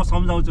र म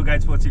सम्झाउँछु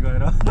गाइस पछि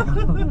गएर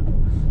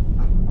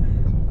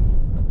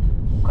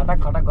खटक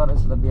खटक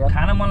गरेछ त बियर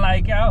खान मन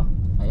लाग्यो क्या हो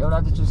एउटा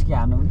चाहिँ चुस्की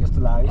हान्नु पनि कस्तो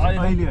लाग्यो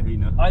अहिले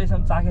हैन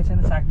अहिलेसम्म चाखेको छैन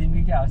चाख्दिम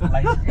कि क्या जस्तो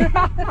लाग्यो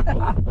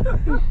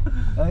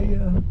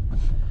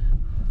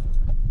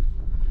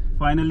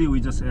finally we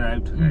just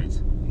अराइभड guys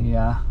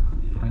yeah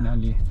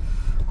finally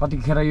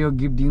कतिखेर यो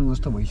गिफ्ट दिनु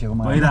जस्तो भइसक्यो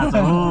मलाई भइराछ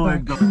हो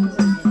एकदम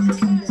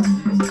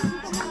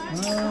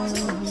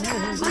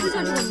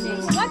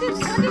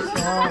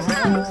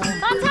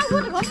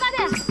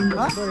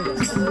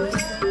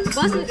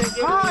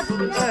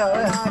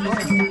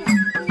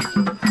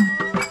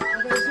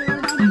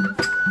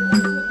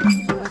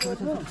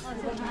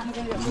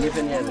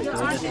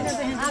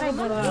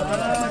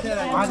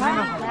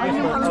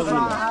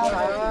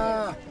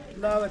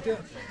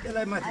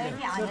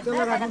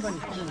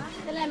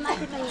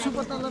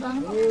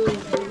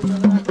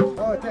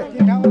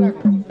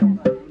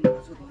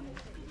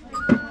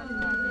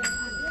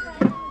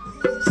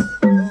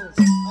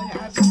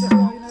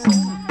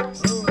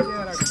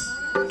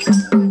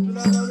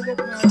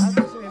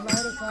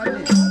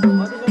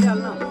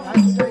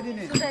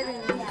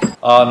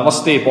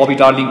नमस्ते बबी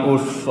डार्लिङ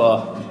उर्फ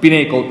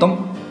विनय गौतम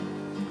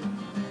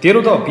तेरो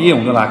त बिहे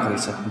हुन लागेको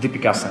रहेछ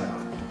दीपिकासँग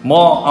म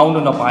आउन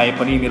नपाए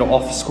पनि मेरो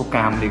अफिसको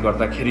कामले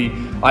गर्दाखेरि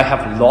I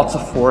have lots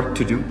of work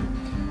to do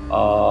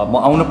म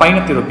आउन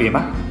पाइनँ तेरो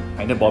बिहेमा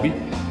होइन बबी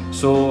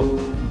सो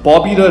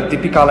बबी र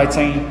दीपिकालाई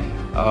चाहिँ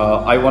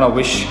I one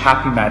wish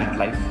happy married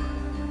life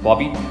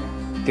Bobby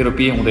तेरो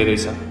बिहे हुँदै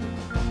रहेछ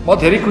म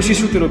धेरै खुसी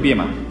छु तेरो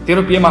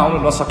बिहेमा आउन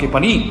नसके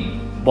पनि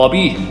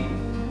बबी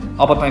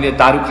अब तैँले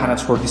दारू खान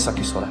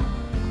छोडिदिइसकिस् होला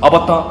अब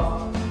त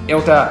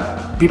एउटा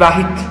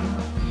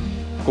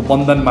विवाहितको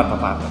बन्धनमा त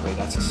पार्न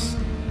गइरहेछस्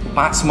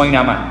 5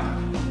 महिनामा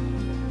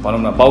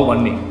भनौँ न बाउ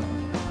भन्ने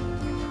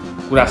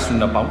कुरा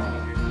सुन्न पाऊ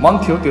मन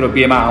थियो तेरो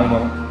बिहेमा आउन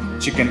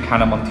चिकन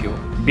खान मन थियो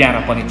बिहान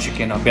पनि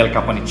चिकन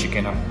बेलुका पनि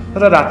चिकन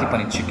र राति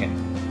पनि चिकन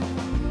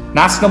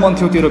नाच्न मन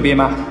थियो तेरो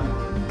बिहेमा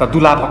त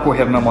दुला भएको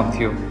हेर्न मन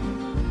थियो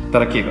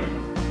तर के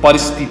गर्नु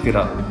परिस्थिति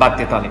र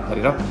बाध्यताले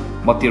गरेर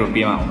म तेरो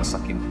बिहेमा आउन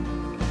सकिनँ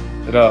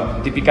र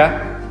दीपिका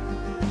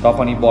त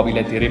पनि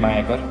बबीलाई धेरै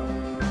माया गर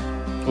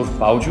उर्फ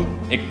भाउजू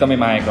एकदमै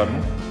माया गर्नु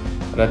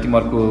र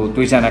तिमीहरूको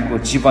दुईजनाको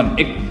जीवन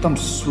एकदम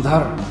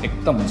सुधार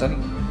एकदम हुन्छ नि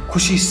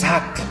खुसी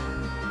साथ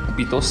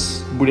बितोस्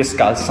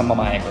बुढेसकालसम्म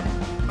माया गर्नु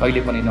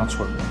कहिले पनि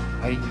नछोड्नु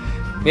है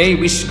यही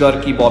विश गर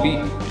कि बबी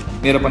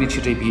मेरो पनि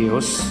छिटै बिहे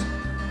होस्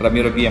र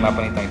मेरो बिहेमा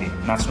पनि तैँले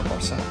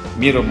नाच्नुपर्छ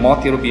म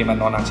तेरो बिहेमा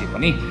ननाचे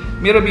पनि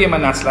मेरो बिहेमा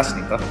नाच्लास्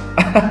नि त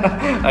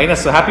होइन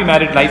so happy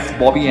married life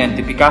Bobby and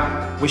Deepika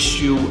wish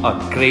you a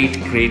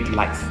great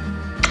life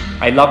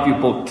I love you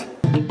both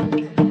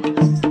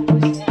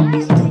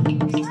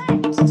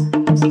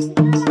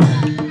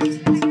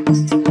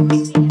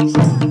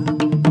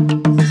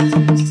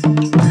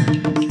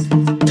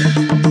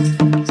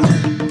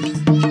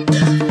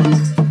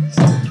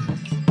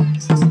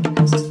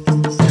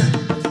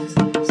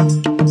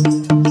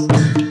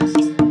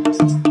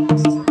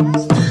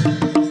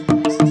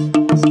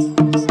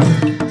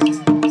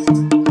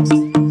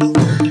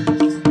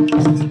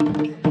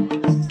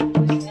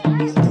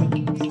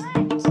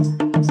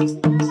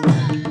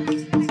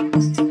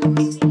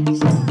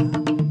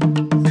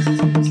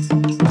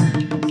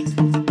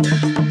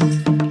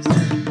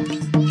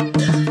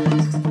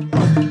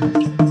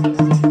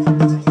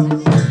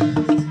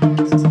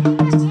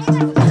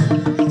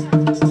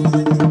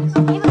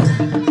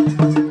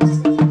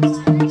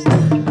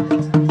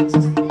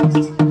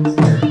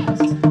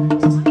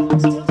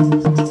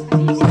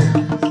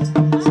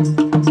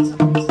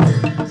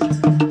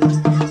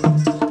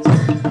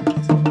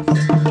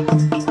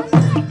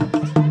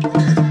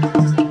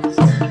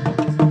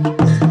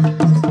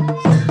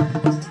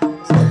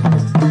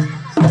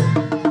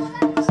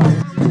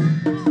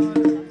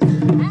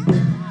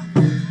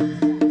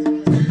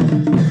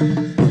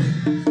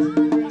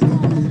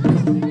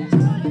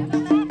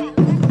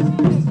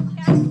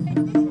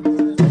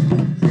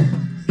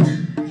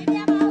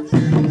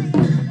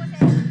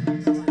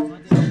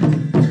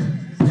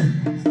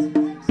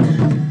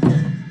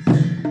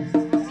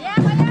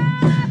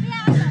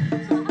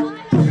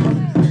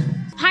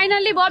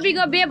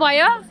बबीको बे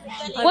भयो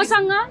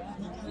कोसँग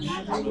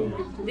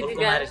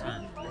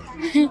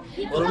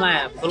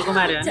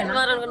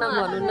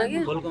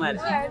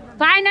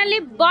फाइनली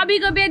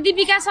बबीको बे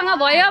दीपिकासँग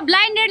भयो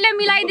ब्लाइन्डेडले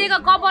मिलाइदिएको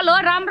कपाल हो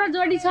राम्रो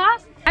जोडी छ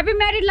ह्याप्पी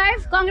म्यारिड लाइफ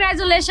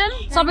कङ्ग्रेचुलेसन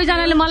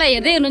सबैजनाले मलाई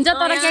हेर्दै हुनुहुन्छ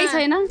तर केही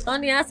छैन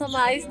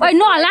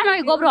नहल्ला न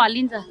गोब्रो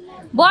हल्लिन्छ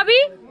बबी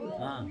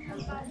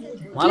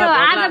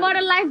आजबाट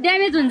लाइफ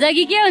ड्यामेज हुन्छ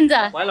कि के हुन्छ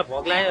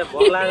भोक लागेर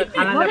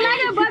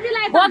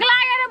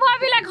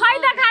बबीलाई खै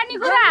त खाने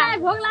कुरा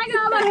भोक लाग्यो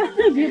अब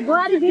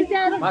बुहारी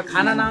बिर्स्याएर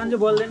खाना नआउँछ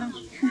बोल्दैन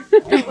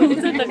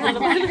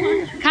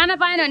खाना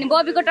पाएन भने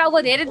बबीको टाउको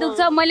धेरै दुख्छ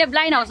मैले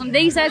ब्लाइन्ड हाउसमा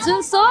देखिसकेको छु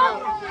सो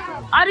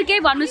अरू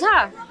केही भन्नु छ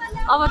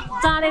अब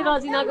चाँडै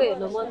रजिनाको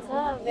हेर्नु मन छ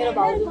मेरो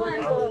भाउजू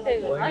भनेको त्यही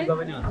हो है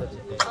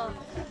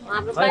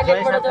हाम्रो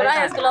प्राइभेटबाट जोडा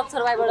यसको लभ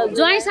सर्भाइबाट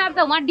ज्वाइँ साहब त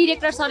उहाँ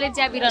डिरेक्टर सरले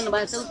च्यापिरहनु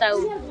भएको छ उता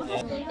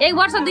 1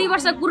 वर्ष 2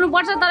 वर्ष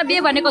कुर्नुपर्छ तर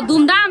बिहे भनेको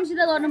धुमधामसित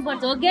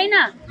गर्नुपर्छ हो कि होइन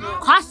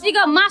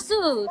खसीको मासु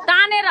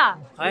तानेर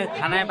खै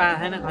खानै पाएको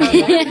छैन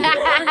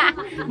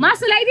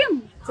मासु ल्याइदिउँ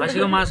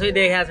खसीको मासु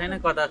देखाएको छैन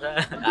कता छ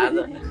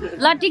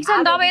ल ठिक छ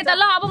नि त अब यता ल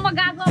अब म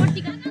गएको अब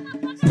टिका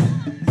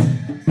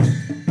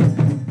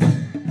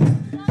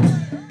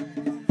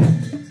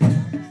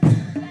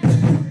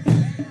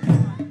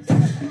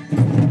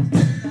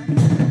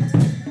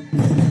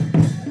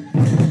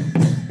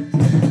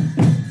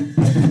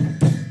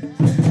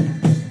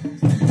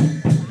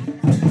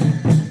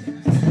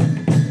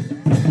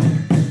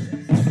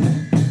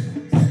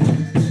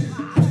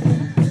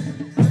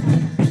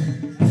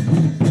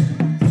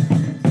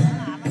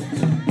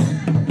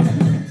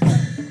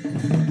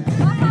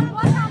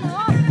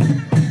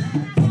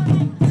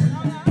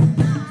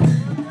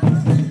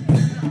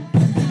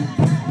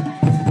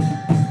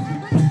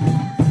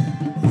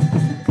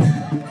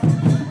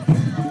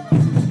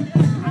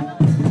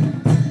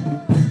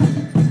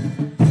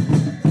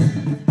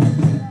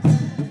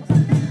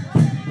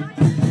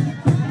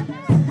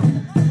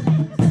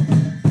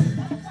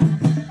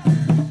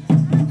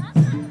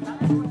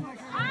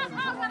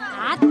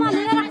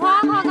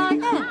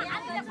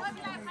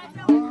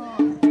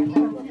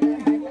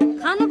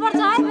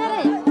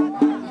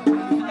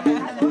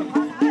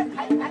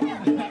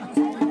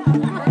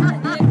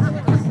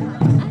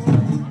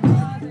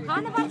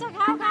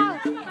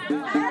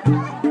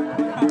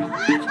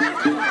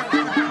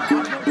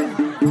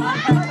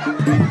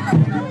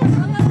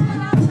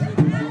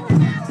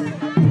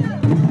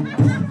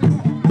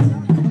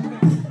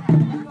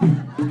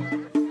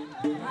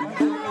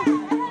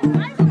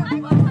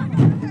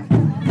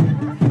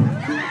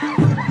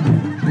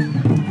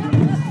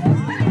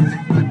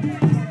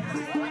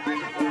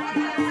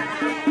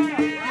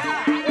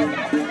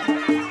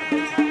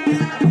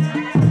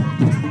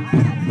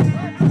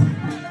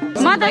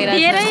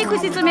धेरै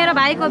खुसी छु मेरो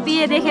भाइको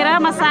बिहे देखेर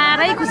म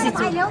साह्रै खुसी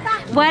छु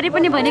बुहारी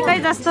पनि भनेकै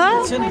जस्तो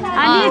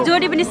अनि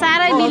जोडी पनि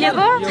साह्रै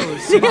मिलेको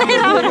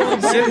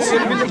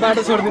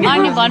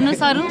अनि भन्नु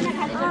सरू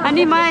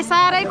अनि म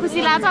साह्रै खुसी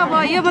लाग्छ अब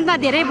यो भन्दा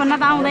धेरै भन्न त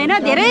आउँदैन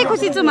धेरै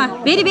खुसी छु म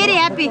भेरी भेरी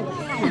ह्याप्पी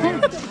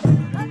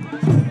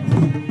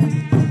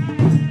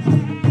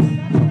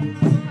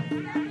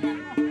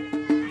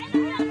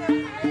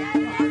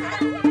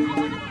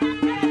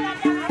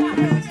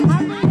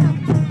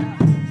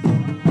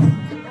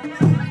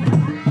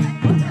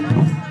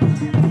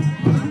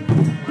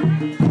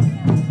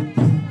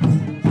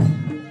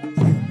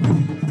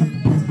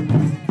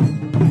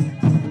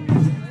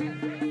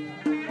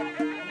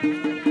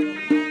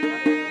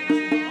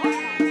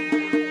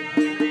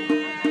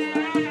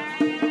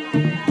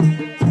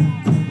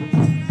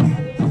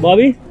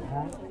बबी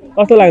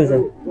कस्तो लाग्दैछ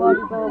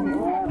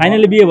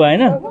फाइनली बिहे भयो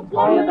हैन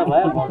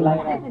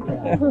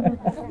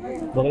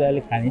भोकले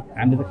अलिक खाने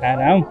हामी त खाएर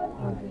आउँ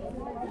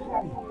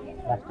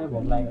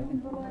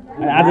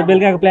आज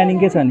बेलुकाको प्लानिङ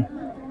के छ नि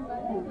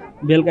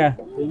बेलुका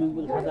स्विमिङ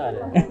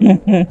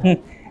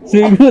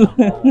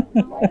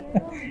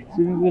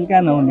पुल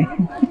कहाँ नहुने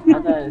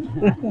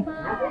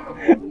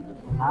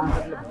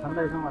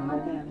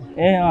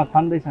ए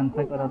खन्दैछन्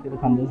खै कतातिर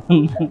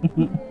खन्दैछन्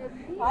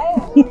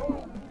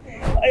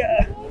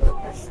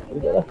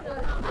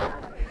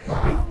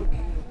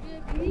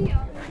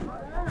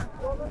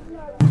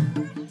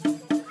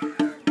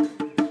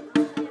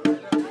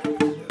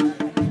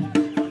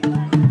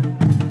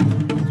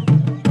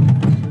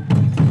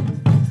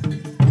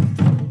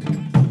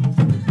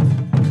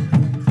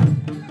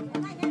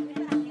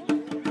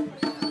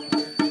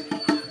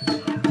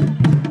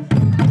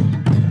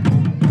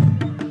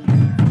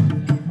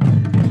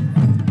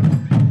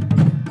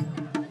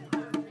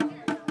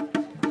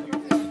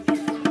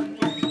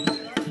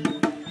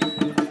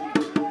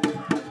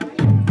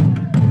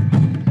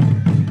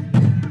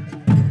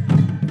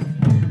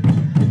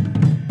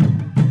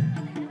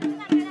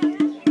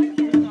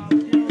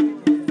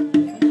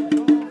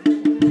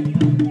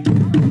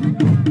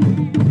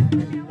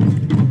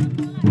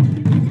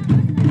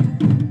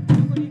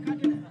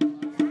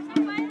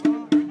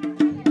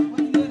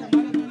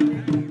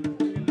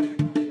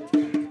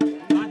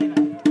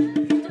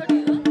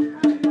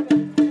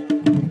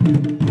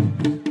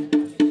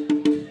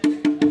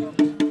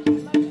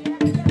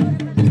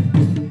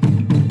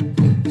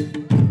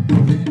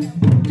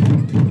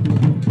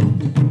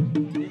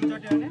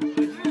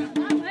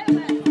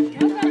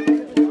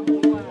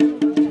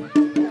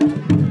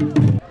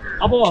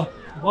अब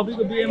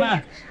बबीको बिहेमा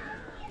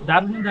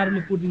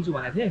दारुले पुटिदिन्छु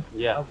भनेको थिएँ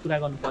अब कुरा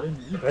गर्नु पर्यो नि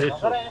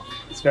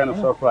It's kind of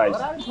surprise.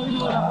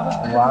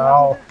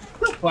 Wow.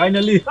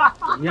 Finally.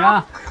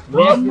 Yeah.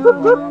 Next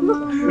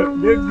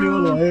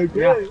level.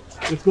 Yeah.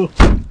 Let's go.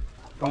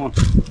 Come on.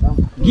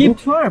 Gift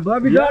for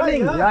Bobby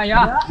darling.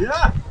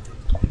 Yeah.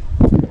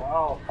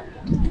 Wow.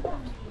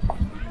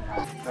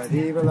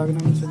 तदेव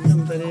लग्नं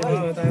सुदिनं तदेव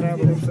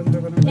ताराबलं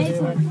चन्द्रवनं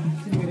तदेव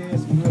श्रीरे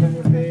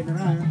सुन्दरमूर्ते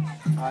नमः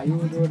आयु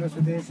दोड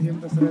सुदे श्रीम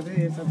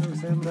दशरथे चतुर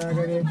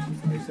सम्रागरे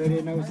ऐश्वर्य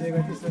नवसे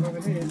गति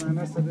सबगले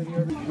मानस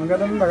सदरियो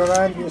मंगलम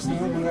भगवान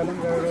विष्णु मंगलम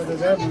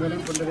गरुडध्वज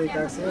मंगलम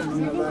पुंडरीकाक्षे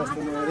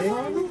मंगलास्ते हरे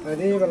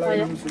तदेव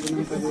लग्नं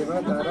सुदिनं तदेव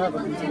तारा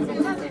बंधनं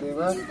तदेव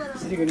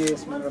श्री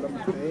गणेश मंगलम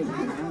हरे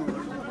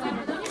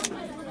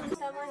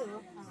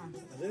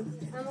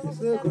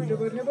यसो खुट्टा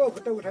गर्ने पो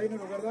खुट्टा उठाइनु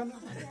गर्दैन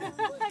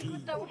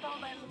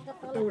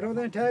खुट्टा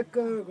उठाउँदा ठ्याक्क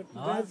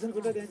राजसन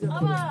खुट्टा दिन्छ अब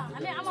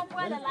हामी आमा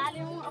पुवाले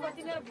लाल्यौं अब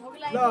तिनीहरु भोग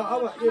लाग्यो ल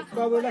अब एक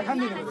बाबुलाई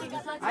खान्दिनु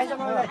आइज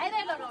मलाई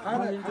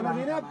खाना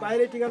दिन बाहिर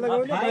टीका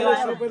लगाउने बाहिर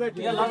सबैलाई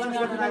टीका लगाउने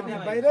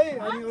बाहिरै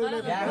अनि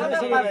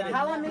अरूलाई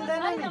खावा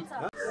मिल्दैन नि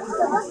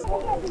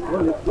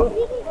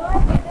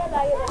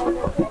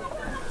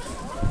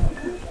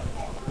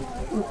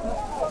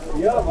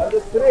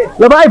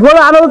ल भाइ फोटो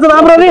हाल्नु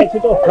राम्रो नि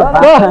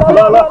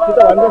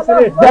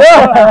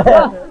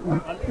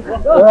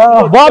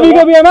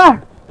बबीको बिहेमा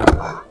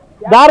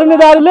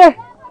दारुले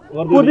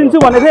कुदिन्छु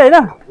भनेको थिएँ होइन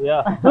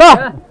ल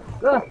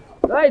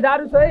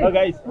दारु छ है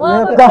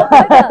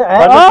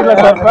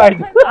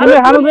तिमीले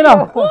खानुहुँदैन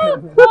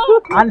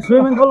अनि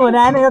स्विमिङ पुल भने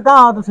आएन यो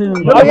कहाँ हो त स्विमिङ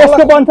पुल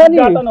यसको बन्छ नि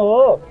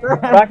हो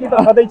बाँकी त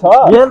सधैँ छ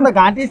यो त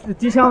घाँटी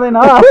चिसाउँदैन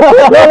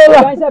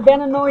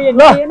बिहान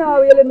नुहाएन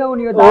अब यसले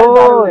नुहाउने हो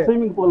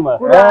स्विमिङ पुलमा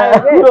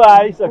पुरो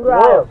आइसक्यो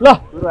ल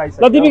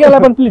दिपिकालाई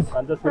पनि प्लिज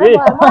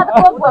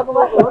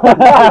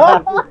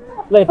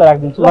ल यता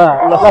राखिदिन्छु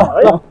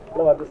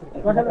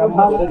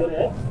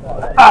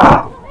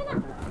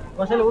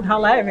कसैले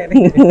उठाउला है फेरि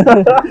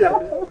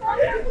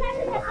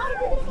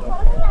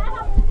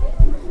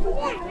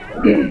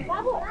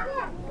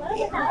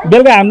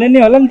बेलुका हामीले नि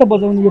होला नि त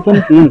बजाउनु यो पनि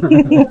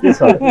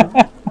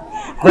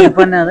कोही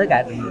पनि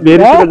घाँटी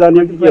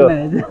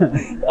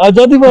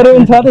जति पऱ्यो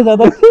पनि छ त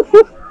जता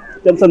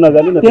टेन्सन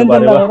नगर्नु न त्यो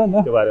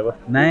बारेमा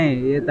नै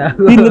यता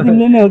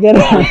तिमीले नै हो के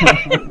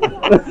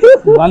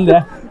भन्दै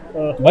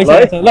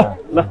भइसकेको छ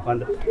ल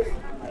भन्दै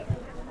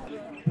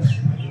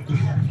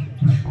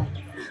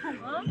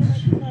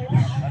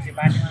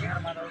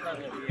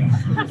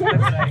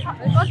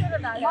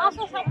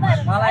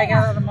मलाई क्या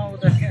म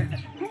उता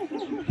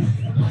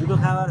दुधो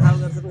खावा खाउ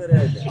गर्छ गरे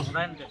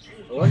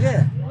हो के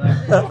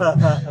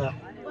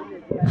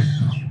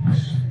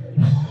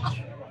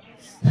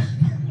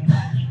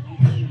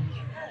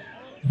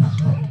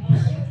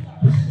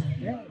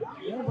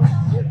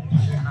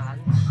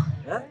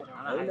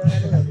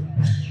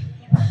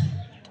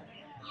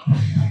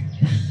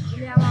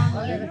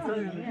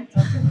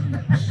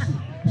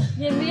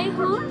ये मैं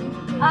हूँ,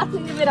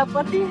 आसिफ ये मेरा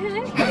पति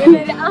है, ये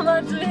मेरे अमर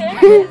जो है,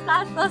 मेरे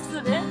सास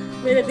ससुर है,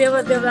 मेरे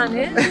देवर देवरान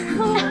है।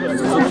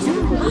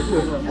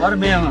 और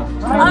मैं हूँ।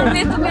 और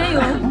मैं तो मैं ही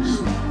हूँ।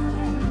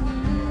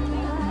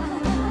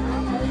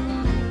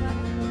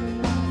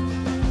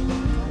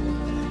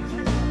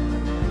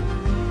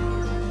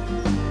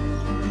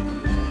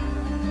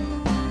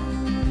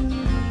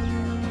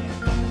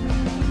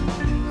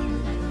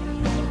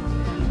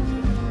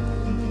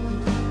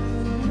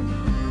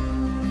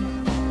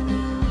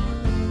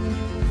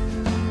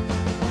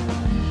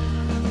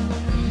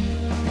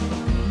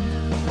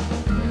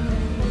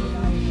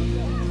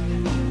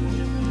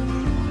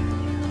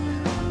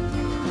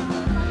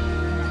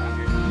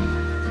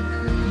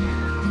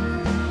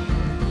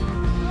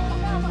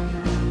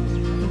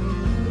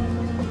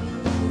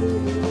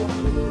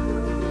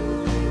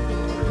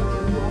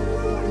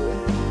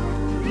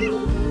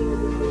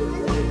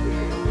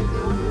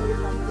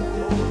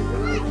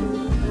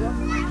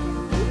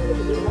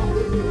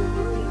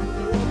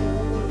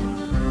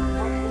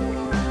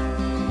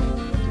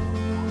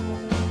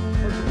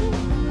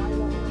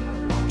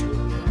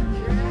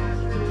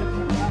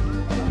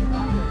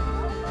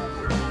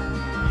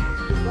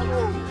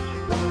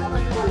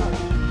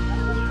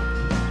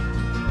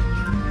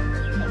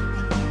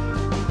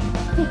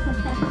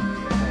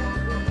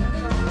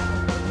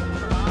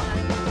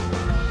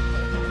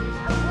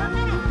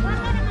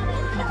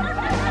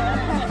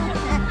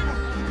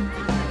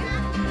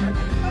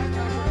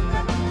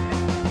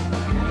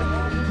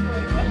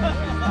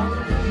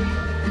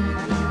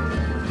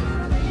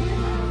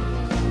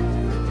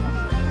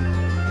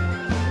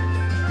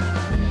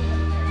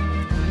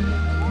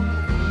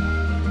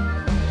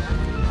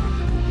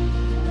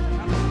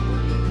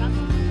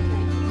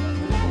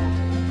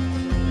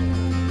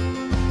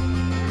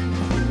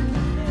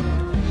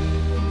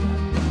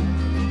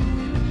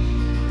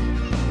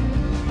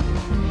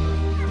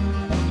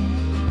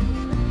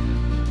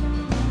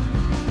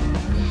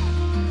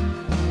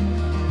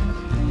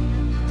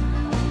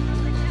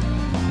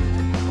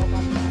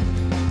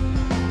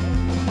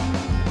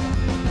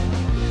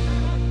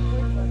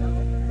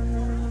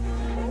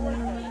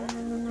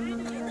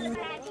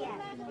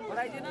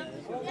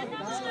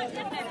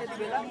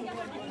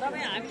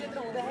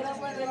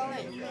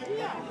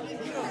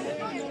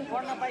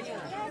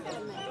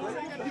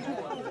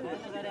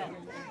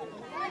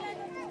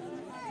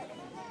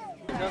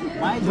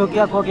 माई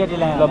झोकिया को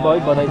केटीलाई ल भाइ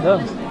बधाई छ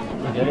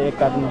धेरै 1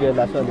 कार्टुन बियर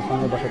लाग्छ अलि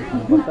सँगै बसेर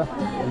खानुपर्छ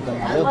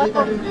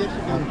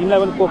तिमीलाई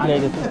पनि कोक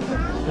ल्याइदिएको छु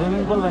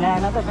स्विमिङ पुल भने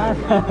आएन त कहाँ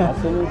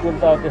स्विमिङ पुल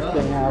त त्यस्तो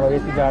यहाँ अब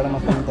यति जाडोमा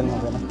स्विमिङ पुल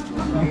हुँदैन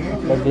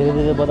धेरै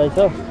धेरै बधाई छ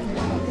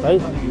है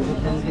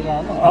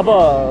अब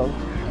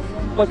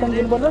पैसा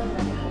दिनुपर्छ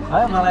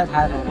है मलाई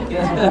थाहा छैन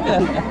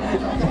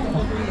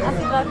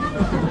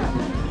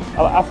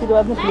अब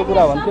आशीर्वाद नै ठुलो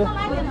कुरा भन्थ्यो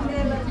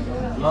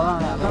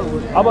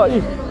अब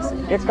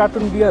 1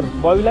 कार्टुन बियर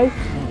बबीलाई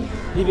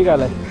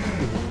दीपिकालाई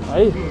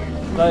है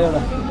ल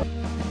एउटा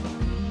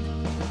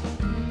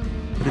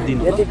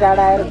यति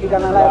टाढा आएर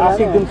टिकानालाई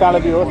आशिक दिन कालो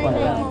बियो होस्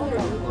भनेर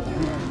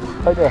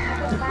खै त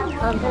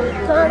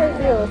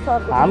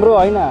हाम्रो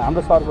होइन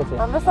हाम्रो सरको चाहिँ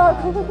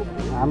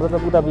हाम्रो त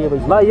उता बिहे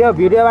भइसक्यो ल यो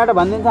भिडियोबाट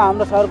भनिदिन्छ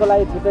हाम्रो सरको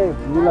लागि छिटै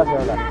मिल्छ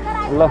एउटा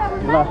ल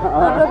ल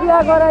हाम्रो बिहा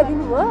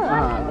गराइदिनु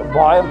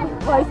भयो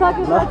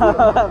भइसक्यो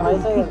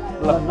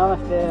ल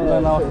नमस्ते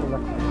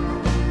नमस्ते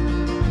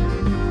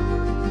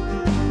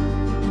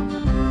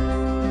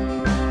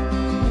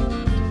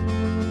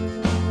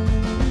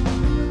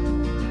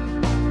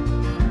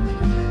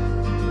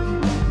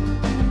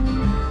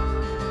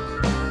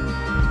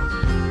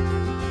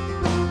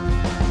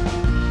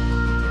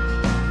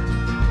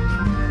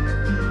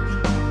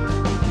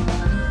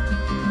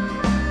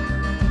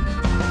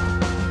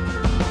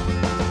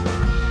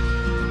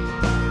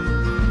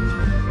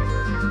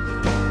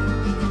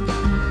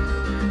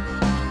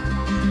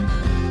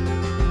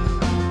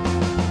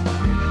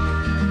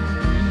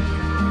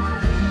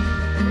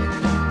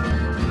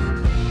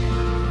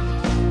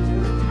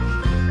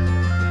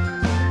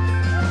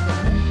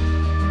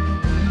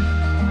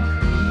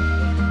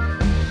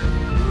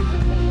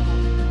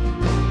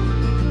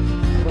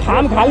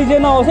खाम खाली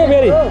चाहिँ नहोस् है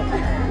फेरि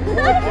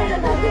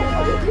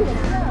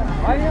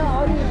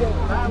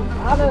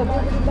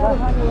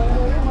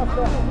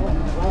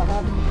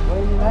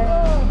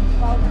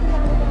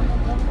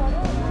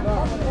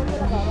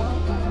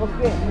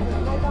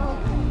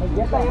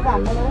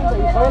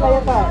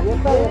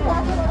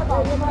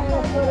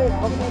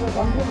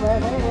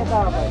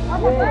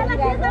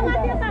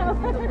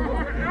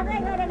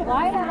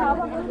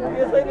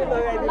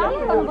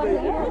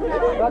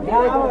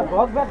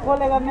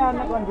खोले गर्ने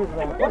अन्य कन्फ्युज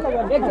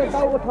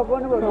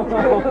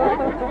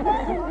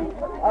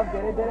अब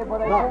धेरै धेरै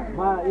बधाई छ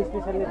म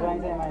स्पेसली ड्राइङ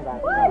चाहिँ मैले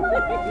भएको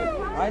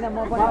होइन म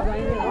पनि